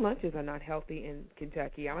school lunches are not healthy in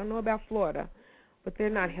Kentucky, I don't know about Florida, but they're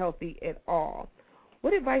not healthy at all.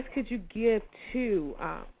 What advice could you give to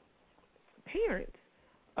parents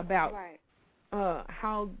about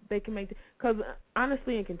how they can make, because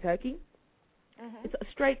honestly in Kentucky, it's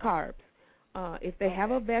straight carbs. If they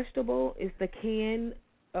have a vegetable, it's the canned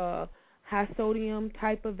high sodium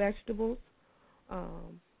type of vegetables.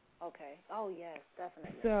 Okay. Oh, yes,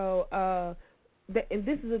 definitely. So, and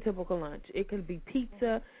this is a typical lunch. It could be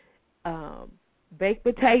pizza, baked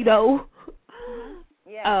potato.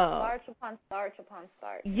 Yeah, starch upon starch upon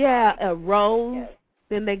starch. Yeah, a roll. Yes.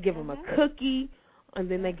 Then they give them a cookie, and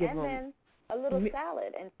then they give them... then a little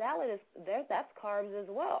salad, and salad that's carbs as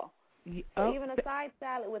well. So even a side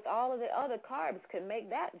salad with all of the other carbs can make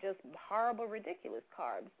that just horrible, ridiculous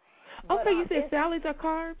carbs. But, you said salads are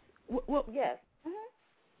carbs? Yes.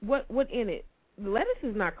 What in it? Lettuce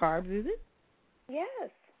is not carbs, is it? Yes.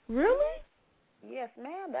 Really? Yes,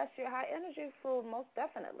 ma'am. That's your high energy food, most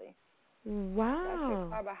definitely. Wow. That's your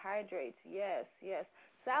carbohydrates. Yes.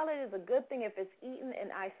 Salad is a good thing if it's eaten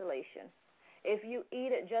in isolation. If you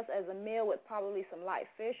eat it just as a meal with probably some light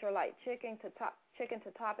fish or light chicken to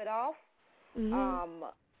top it off,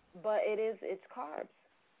 but it's carbs.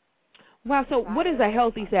 Wow. So what is a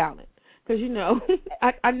healthy salad? Because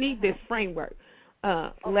I need this framework.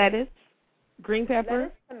 Lettuce, green pepper,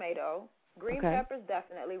 lettuce, tomato, green peppers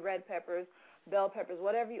definitely, red peppers, bell peppers,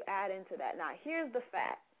 whatever you add into that. Now here's the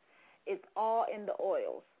fat. It's all in the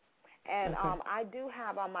oils. And I do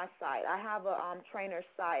have on my site, I have a trainer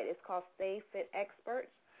site. It's called Stay Fit Experts.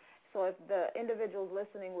 So if the individuals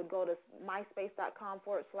listening would go to Stay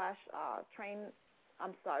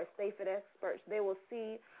Fit Experts, they will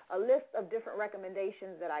see a list of different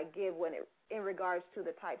recommendations that I give in regards to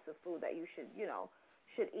the types of food that you should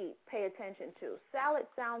eat, pay attention to. Salad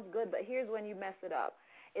sounds good, but here's when you mess it up,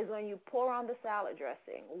 is when you pour on the salad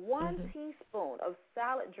dressing. 1 teaspoon of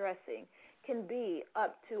salad dressing can be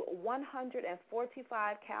up to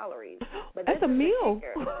 145 calories. But that's a meal.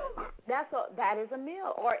 That is a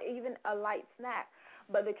meal, or even a light snack.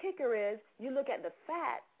 But the kicker is, you look at the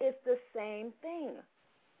fat, it's the same thing.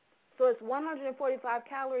 So it's 145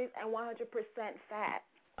 calories and 100% fat.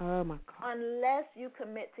 Oh, my God. Unless you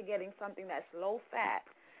commit to getting something that's low fat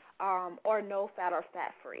or no fat or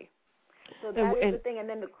fat-free. So that is the thing. And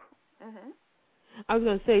then I was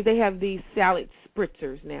going to say, they have these salad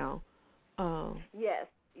spritzers now. Yes.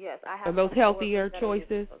 I have. Are those healthier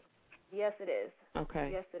choices? Yes, it is. Okay.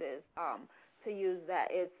 Yes, it is. To use that,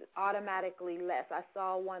 it's automatically less. I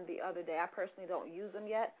saw one the other day. I personally don't use them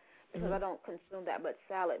yet because I don't consume that much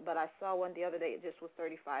salad. But I saw one the other day. It just was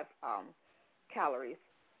 35 calories.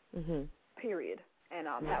 Period. And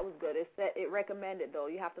that was good. It recommended, though,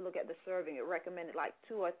 you have to look at the serving. It recommended like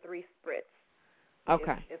 2 or 3 spritz,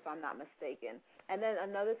 Okay. if I'm not mistaken. And then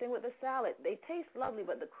another thing with the salad, they taste lovely,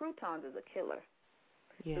 but the croutons is a killer.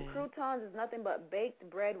 Yeah. The croutons is nothing but baked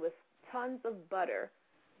bread with tons of butter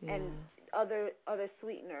and other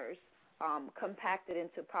sweeteners compacted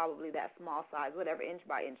into probably that small size, whatever, inch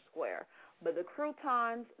by inch square. But the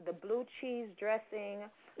croutons, the blue cheese dressing,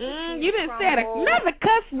 you didn't say another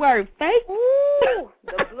cuss word, Faith. Ooh,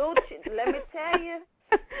 the blue cheese. Let me tell you,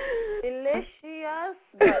 delicious,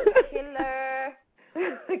 but killer,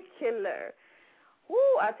 killer.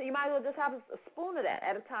 Ooh, I tell you, might as well just have a spoon of that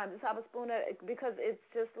at a time. Just have a spoon of it because it's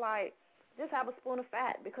just like, just have a spoon of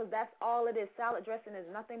fat because that's all it is. Salad dressing is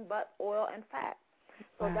nothing but oil and fat.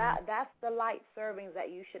 So that's the light servings that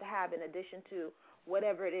you should have in addition to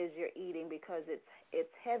whatever it is you're eating because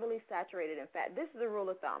it's heavily saturated in fat. This is a rule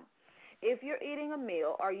of thumb. If you're eating a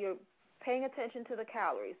meal or you're paying attention to the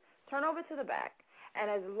calories, turn over to the back. And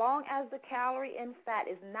as long as the calorie and fat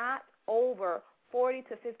is not over 40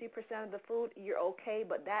 to 50% of the food, you're okay.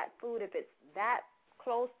 But that food, if it's that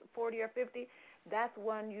close, 40 or 50, that's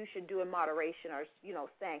one you should do in moderation or,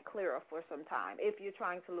 stand clear of for some time if you're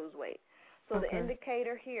trying to lose weight. So the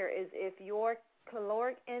indicator here is if your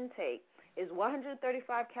caloric intake is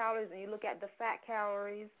 135 calories and you look at the fat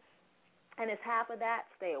calories and it's half of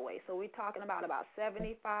that, stay away. So we're talking about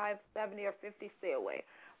 75, 70 or 50, stay away.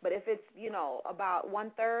 But if it's, about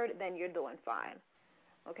 1/3, then you're doing fine.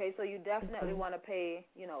 Okay, so you definitely want to pay,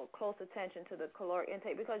 close attention to the caloric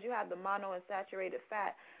intake because you have the monounsaturated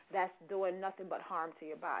fat that's doing nothing but harm to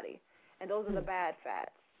your body. And those are the bad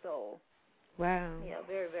fats. So, wow. Yeah,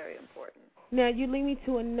 very, very important. Now, you lead me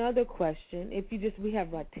to another question. We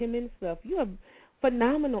have like 10 minutes left. You have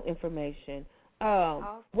phenomenal information.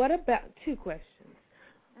 Awesome. What about 2 questions?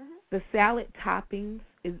 The salad toppings,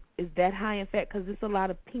 is that high in fat? Because it's a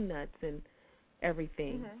lot of peanuts and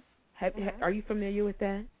everything. Are you familiar with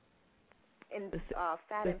that? In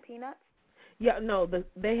fat and peanuts? Yeah, no,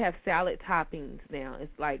 they have salad toppings now.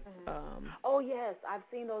 It's like oh yes, I've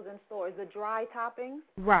seen those in stores. The dry toppings,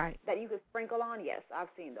 right? That you could sprinkle on. Yes, I've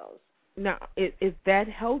seen those. Now, is that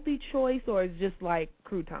healthy choice or is just like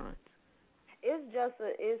croutons? It's just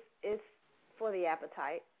it's for the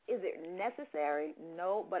appetite. Is it necessary?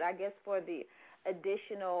 No, but I guess for the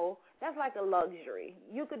additional, that's like a luxury.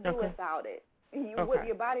 You could do without it. What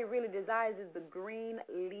your body really desires is the green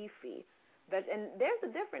leafy. And there's a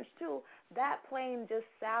difference, too. That plain just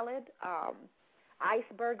salad,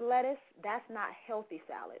 iceberg lettuce, that's not healthy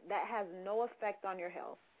salad. That has no effect on your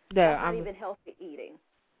health. That's not even healthy eating.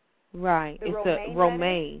 Right. It's a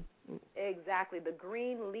romaine. Exactly. The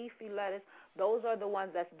green leafy lettuce, those are the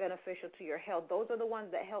ones that's beneficial to your health. Those are the ones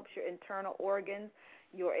that helps your internal organs,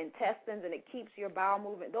 your intestines, and it keeps your bowel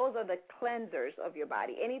movement. Those are the cleansers of your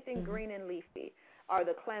body. Anything green and leafy are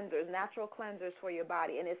the cleansers, natural cleansers for your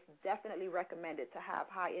body, and it's definitely recommended to have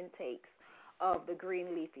high intakes of the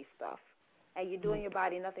green leafy stuff. And you're doing your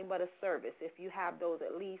body nothing but a service if you have those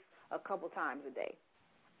at least a couple times a day.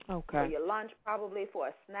 Okay. For your lunch, probably for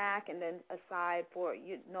a snack, and then aside for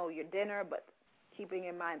your dinner, but keeping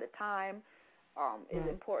in mind the time is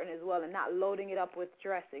important as well, and not loading it up with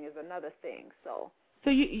dressing is another thing. So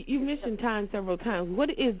you mentioned time several times. What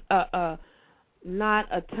is not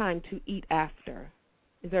a time to eat after?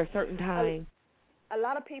 Is there a certain time? A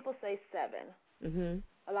lot of people say 7. Mm-hmm.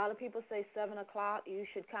 A lot of people say 7 o'clock. You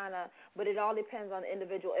should but it all depends on the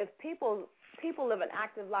individual. If people live an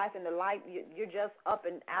active life and you're just up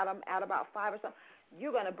and at about 5 or something,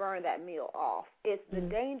 you're going to burn that meal off. It's the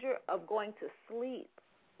danger of going to sleep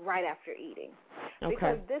right after eating.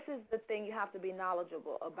 Because this is the thing you have to be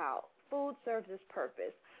knowledgeable about. Food serves its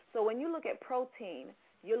purpose. So when you look at protein,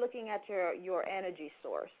 you're looking at your energy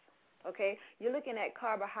source. Okay? You're looking at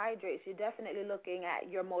carbohydrates. You're definitely looking at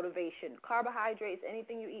your motivation. Carbohydrates,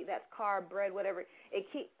 anything you eat that's carb, bread, whatever, it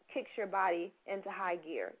kicks your body into high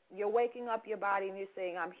gear. You're waking up your body and you're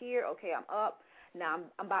saying, I'm here, okay, I'm up, now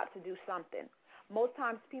I'm about to do something. Most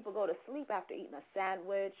times people go to sleep after eating a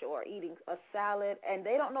sandwich or eating a salad, and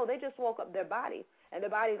they don't know. They just woke up their body, and their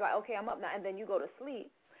body's like, okay, I'm up now, and then you go to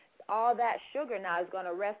sleep. All that sugar now is going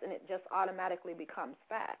to rest, and it just automatically becomes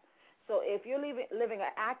fat. So if you're living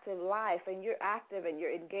an active life and you're active and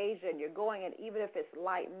you're engaged and you're going, and even if it's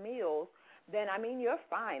light meals, then, you're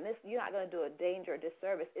fine. You're not going to do a danger or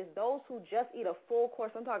disservice. It's those who just eat a full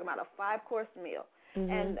course. I'm talking about a 5-course meal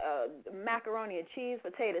and macaroni and cheese,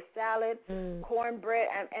 potato salad, cornbread,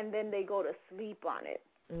 and then they go to sleep on it.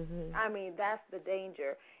 That's the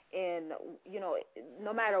danger. And,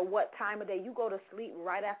 no matter what time of day you go to sleep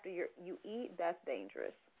right after you eat, that's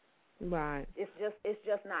dangerous. Right. It's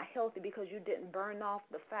just not healthy because you didn't burn off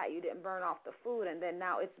the fat, you didn't burn off the food, and then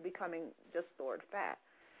now it's becoming just stored fat.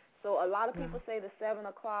 So a lot of people say the 7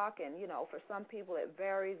 o'clock, and for some people it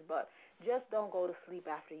varies, but just don't go to sleep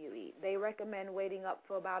after you eat. They recommend waiting up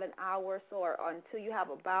for about an hour or so, or until you have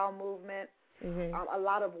a bowel movement. A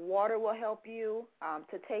lot of water will help you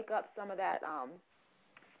to take up some of that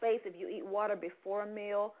space if you eat water before a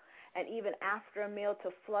meal, and even after a meal to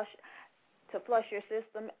flush your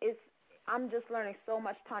system. I'm just learning so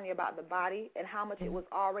much, Tanya, about the body and how much it was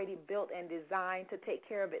already built and designed to take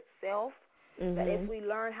care of itself. That if we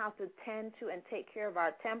learn how to tend to and take care of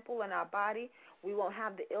our temple and our body, we won't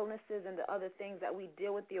have the illnesses and the other things that we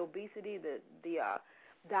deal with, the obesity, the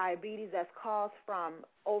diabetes that's caused from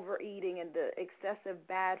overeating and the excessive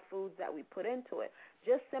bad foods that we put into it.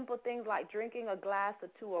 Just simple things like drinking a glass or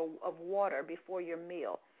two of water before your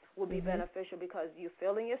meal will be beneficial, because you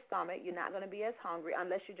feel in your stomach, you're not going to be as hungry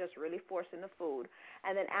unless you're just really forcing the food.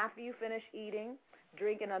 And then after you finish eating,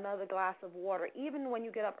 drinking another glass of water. Even when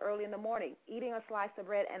you get up early in the morning, eating a slice of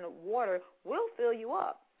bread and water will fill you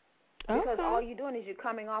up. Because all you're doing is you're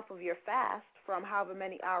coming off of your fast from however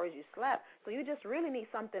many hours you slept. So you just really need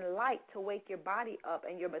something light to wake your body up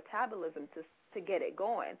and your metabolism to get it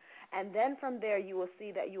going. And then from there you will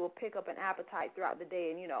see that you will pick up an appetite throughout the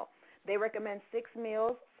day. And, they recommend 6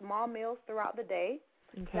 meals, small meals throughout the day.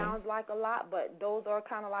 Sounds like a lot, but those are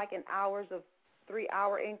kind of like in hours of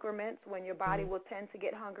 3-hour increments when your body will tend to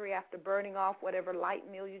get hungry after burning off whatever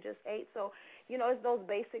light meal you just ate. So, it's those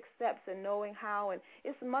basic steps and knowing how, and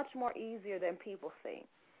it's much more easier than people think.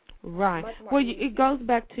 Right. Well, it goes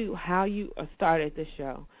back to how you started the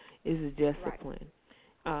show, is discipline.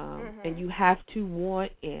 Right. And you have to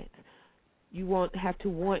want it. You have to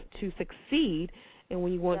want to succeed. And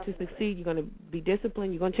when you want to succeed, you're going to be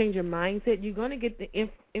disciplined. You're going to change your mindset. You're going to get the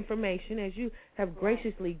information as you have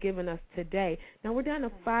graciously given us today. Now we're down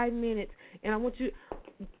to 5 minutes, and I want to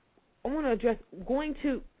address going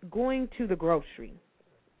to the grocery.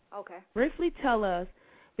 Okay. Briefly tell us,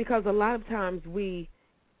 because a lot of times we,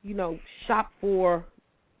 shop for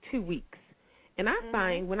 2 weeks, and I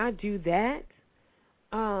find when I do that,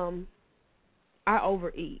 I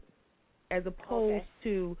overeat, as opposed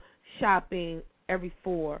to shopping every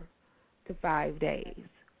 4 to 5 days,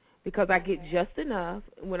 because I get just enough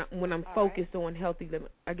when I'm focused on healthy living.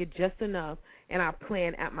 I get just enough, and I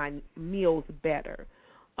plan at my meals better.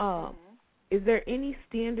 Is there any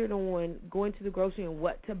standard on going to the grocery and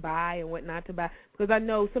what to buy and what not to buy? Because I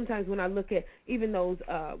know sometimes when I look at even those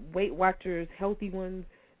Weight Watchers healthy ones,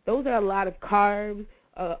 those are a lot of carbs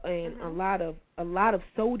and a lot of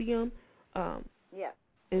sodium. Yeah.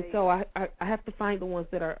 And so I have to find the ones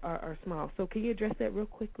that are small. So can you address that real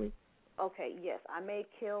quickly? Okay, yes. I may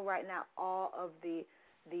kill right now all of the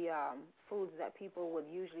foods that people would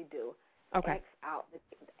usually do. Okay.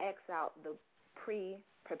 X out the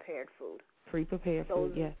pre-prepared food. Pre-prepared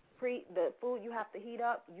food, yes. The food you have to heat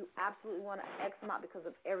up, you absolutely want to X them out because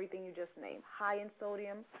of everything you just named. High in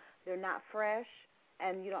sodium, they're not fresh,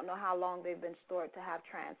 and you don't know how long they've been stored to have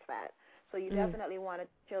trans fat. So you definitely want to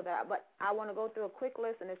chill that out. But I want to go through a quick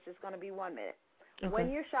list, and it's just going to be 1 minute. Okay. When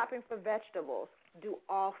you're shopping for vegetables, do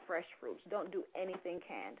all fresh fruits. Don't do anything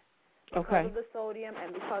canned because of the sodium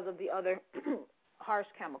and because of the other harsh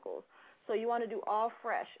chemicals. So you want to do all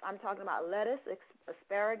fresh. I'm talking about lettuce,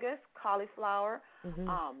 asparagus, cauliflower,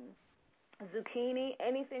 zucchini,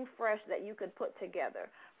 anything fresh that you could put together.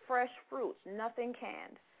 Fresh fruits, nothing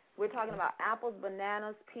canned. We're talking about apples,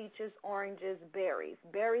 bananas, peaches, oranges, berries.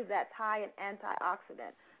 Berries that's high in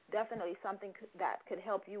antioxidant. Definitely something that could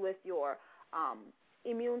help you with your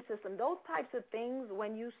immune system. Those types of things,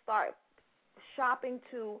 when you start shopping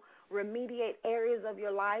to remediate areas of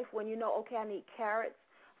your life, when you know, okay, I need carrots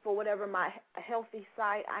for whatever my healthy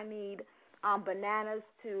side, I need bananas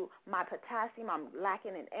to my potassium, I'm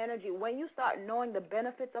lacking in energy. When you start knowing the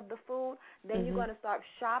benefits of the food, then you're going to start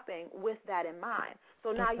shopping with that in mind.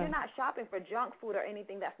 So now you're not shopping for junk food or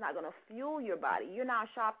anything that's not going to fuel your body. You're now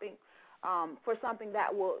shopping for something that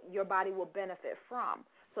your body will benefit from.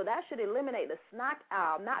 So that should eliminate the snack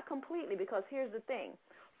aisle, not completely, because here's the thing.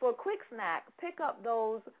 For a quick snack, pick up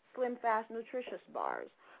those Slim Fast nutritious bars.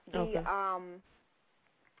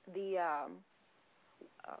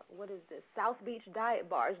 What is this? South Beach Diet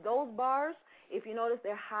bars. Those bars, if you notice,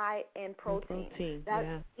 they're high in protein.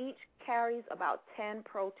 Each carries about 10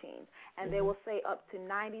 proteins, and they will say up to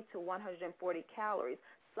 90 to 140 calories.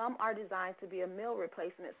 Some are designed to be a meal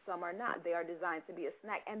replacement. Some are not. They are designed to be a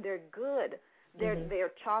snack, and they're good.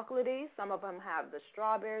 They're chocolatey. Some of them have the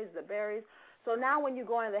strawberries, the berries. So now when you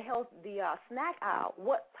go into the snack aisle,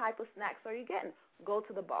 what type of snacks are you getting? Go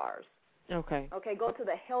to the bars. Okay. Okay, go to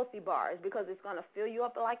the healthy bars because it's going to fill you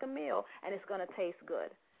up like a meal and it's going to taste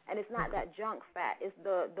good. And it's not that junk fat. It's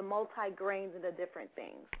the multi-grains and the different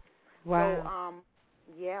things. Wow. So,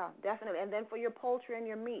 yeah, definitely. And then for your poultry and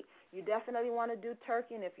your meat, you definitely want to do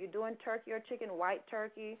turkey. And if you're doing turkey or chicken, white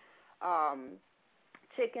turkey,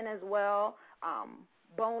 chicken as well,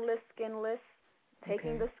 boneless, skinless.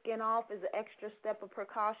 Taking the skin off is an extra step of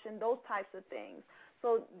precaution, those types of things.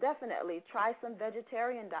 So definitely try some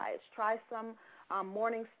vegetarian diets. Try some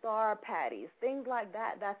Morningstar patties, things like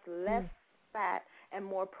that. That's less fat and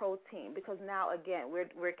more protein because now, again,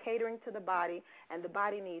 we're catering to the body, and the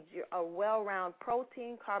body needs a well-rounded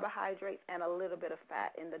protein, carbohydrates, and a little bit of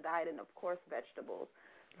fat in the diet, and, of course, vegetables.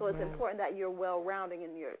 So it's important that you're well-rounding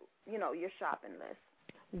in your shopping list.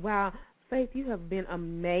 Wow. Faith, you have been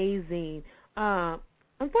amazing.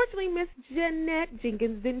 Unfortunately, Miss Jeanette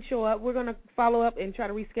Jenkins didn't show up. We're going to follow up and try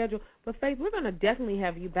to reschedule. But, Faith, we're going to definitely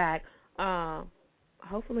have you back,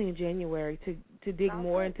 hopefully in January, to dig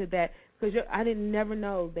more into that. Because I didn't never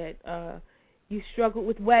know that you struggled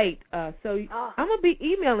with weight. So I'm going to be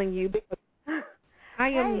emailing you because I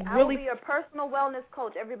am I will be your personal wellness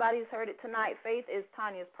coach. Everybody's heard it tonight. Faith is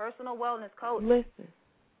Tanya's personal wellness coach. Listen.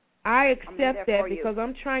 I accept that because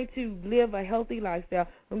I'm trying to live a healthy lifestyle.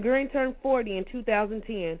 I'm going to turn 40 in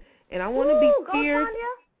 2010, and I want to be fierce,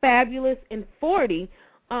 fabulous, and 40.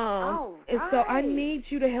 And so I need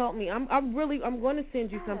you to help me. I'm going to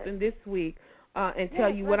send you something this week and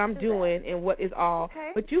tell you what I'm doing and what is all.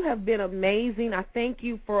 Okay. But you have been amazing. I thank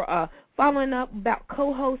you for following up about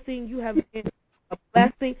co-hosting. You have been a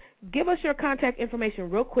blessing. Give us your contact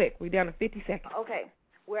information real quick. We're down to 50 seconds. Okay.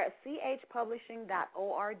 We're at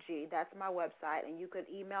chpublishing.org. That's my website, and you could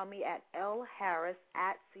email me at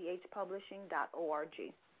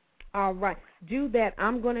lharris@chpublishing.org. All right. Do that.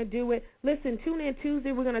 I'm going to do it. Listen, tune in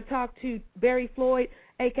Tuesday. We're going to talk to Barry Floyd,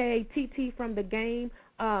 a.k.a. TT from The Game.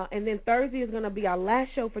 And then Thursday is going to be our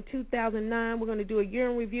last show for 2009. We're going to do a year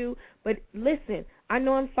in review. But listen, I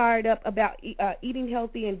know I'm fired up about eating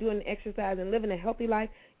healthy and doing exercise and living a healthy life.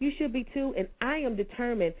 You should be too. And I am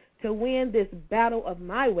determined to win this battle of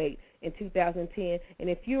my weight in 2010. And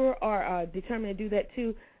if you are determined to do that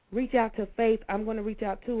too, reach out to Faith. I'm going to reach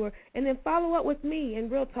out to her. And then follow up with me in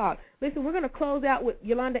Real Talk. Listen, we're going to close out with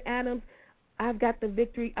Yolanda Adams. I've got the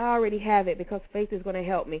victory. I already have it because Faith is going to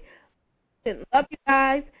help me. And love you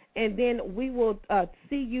guys. And then we will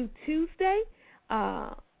see you Tuesday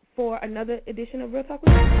for another edition of Real Talk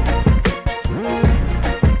with Me.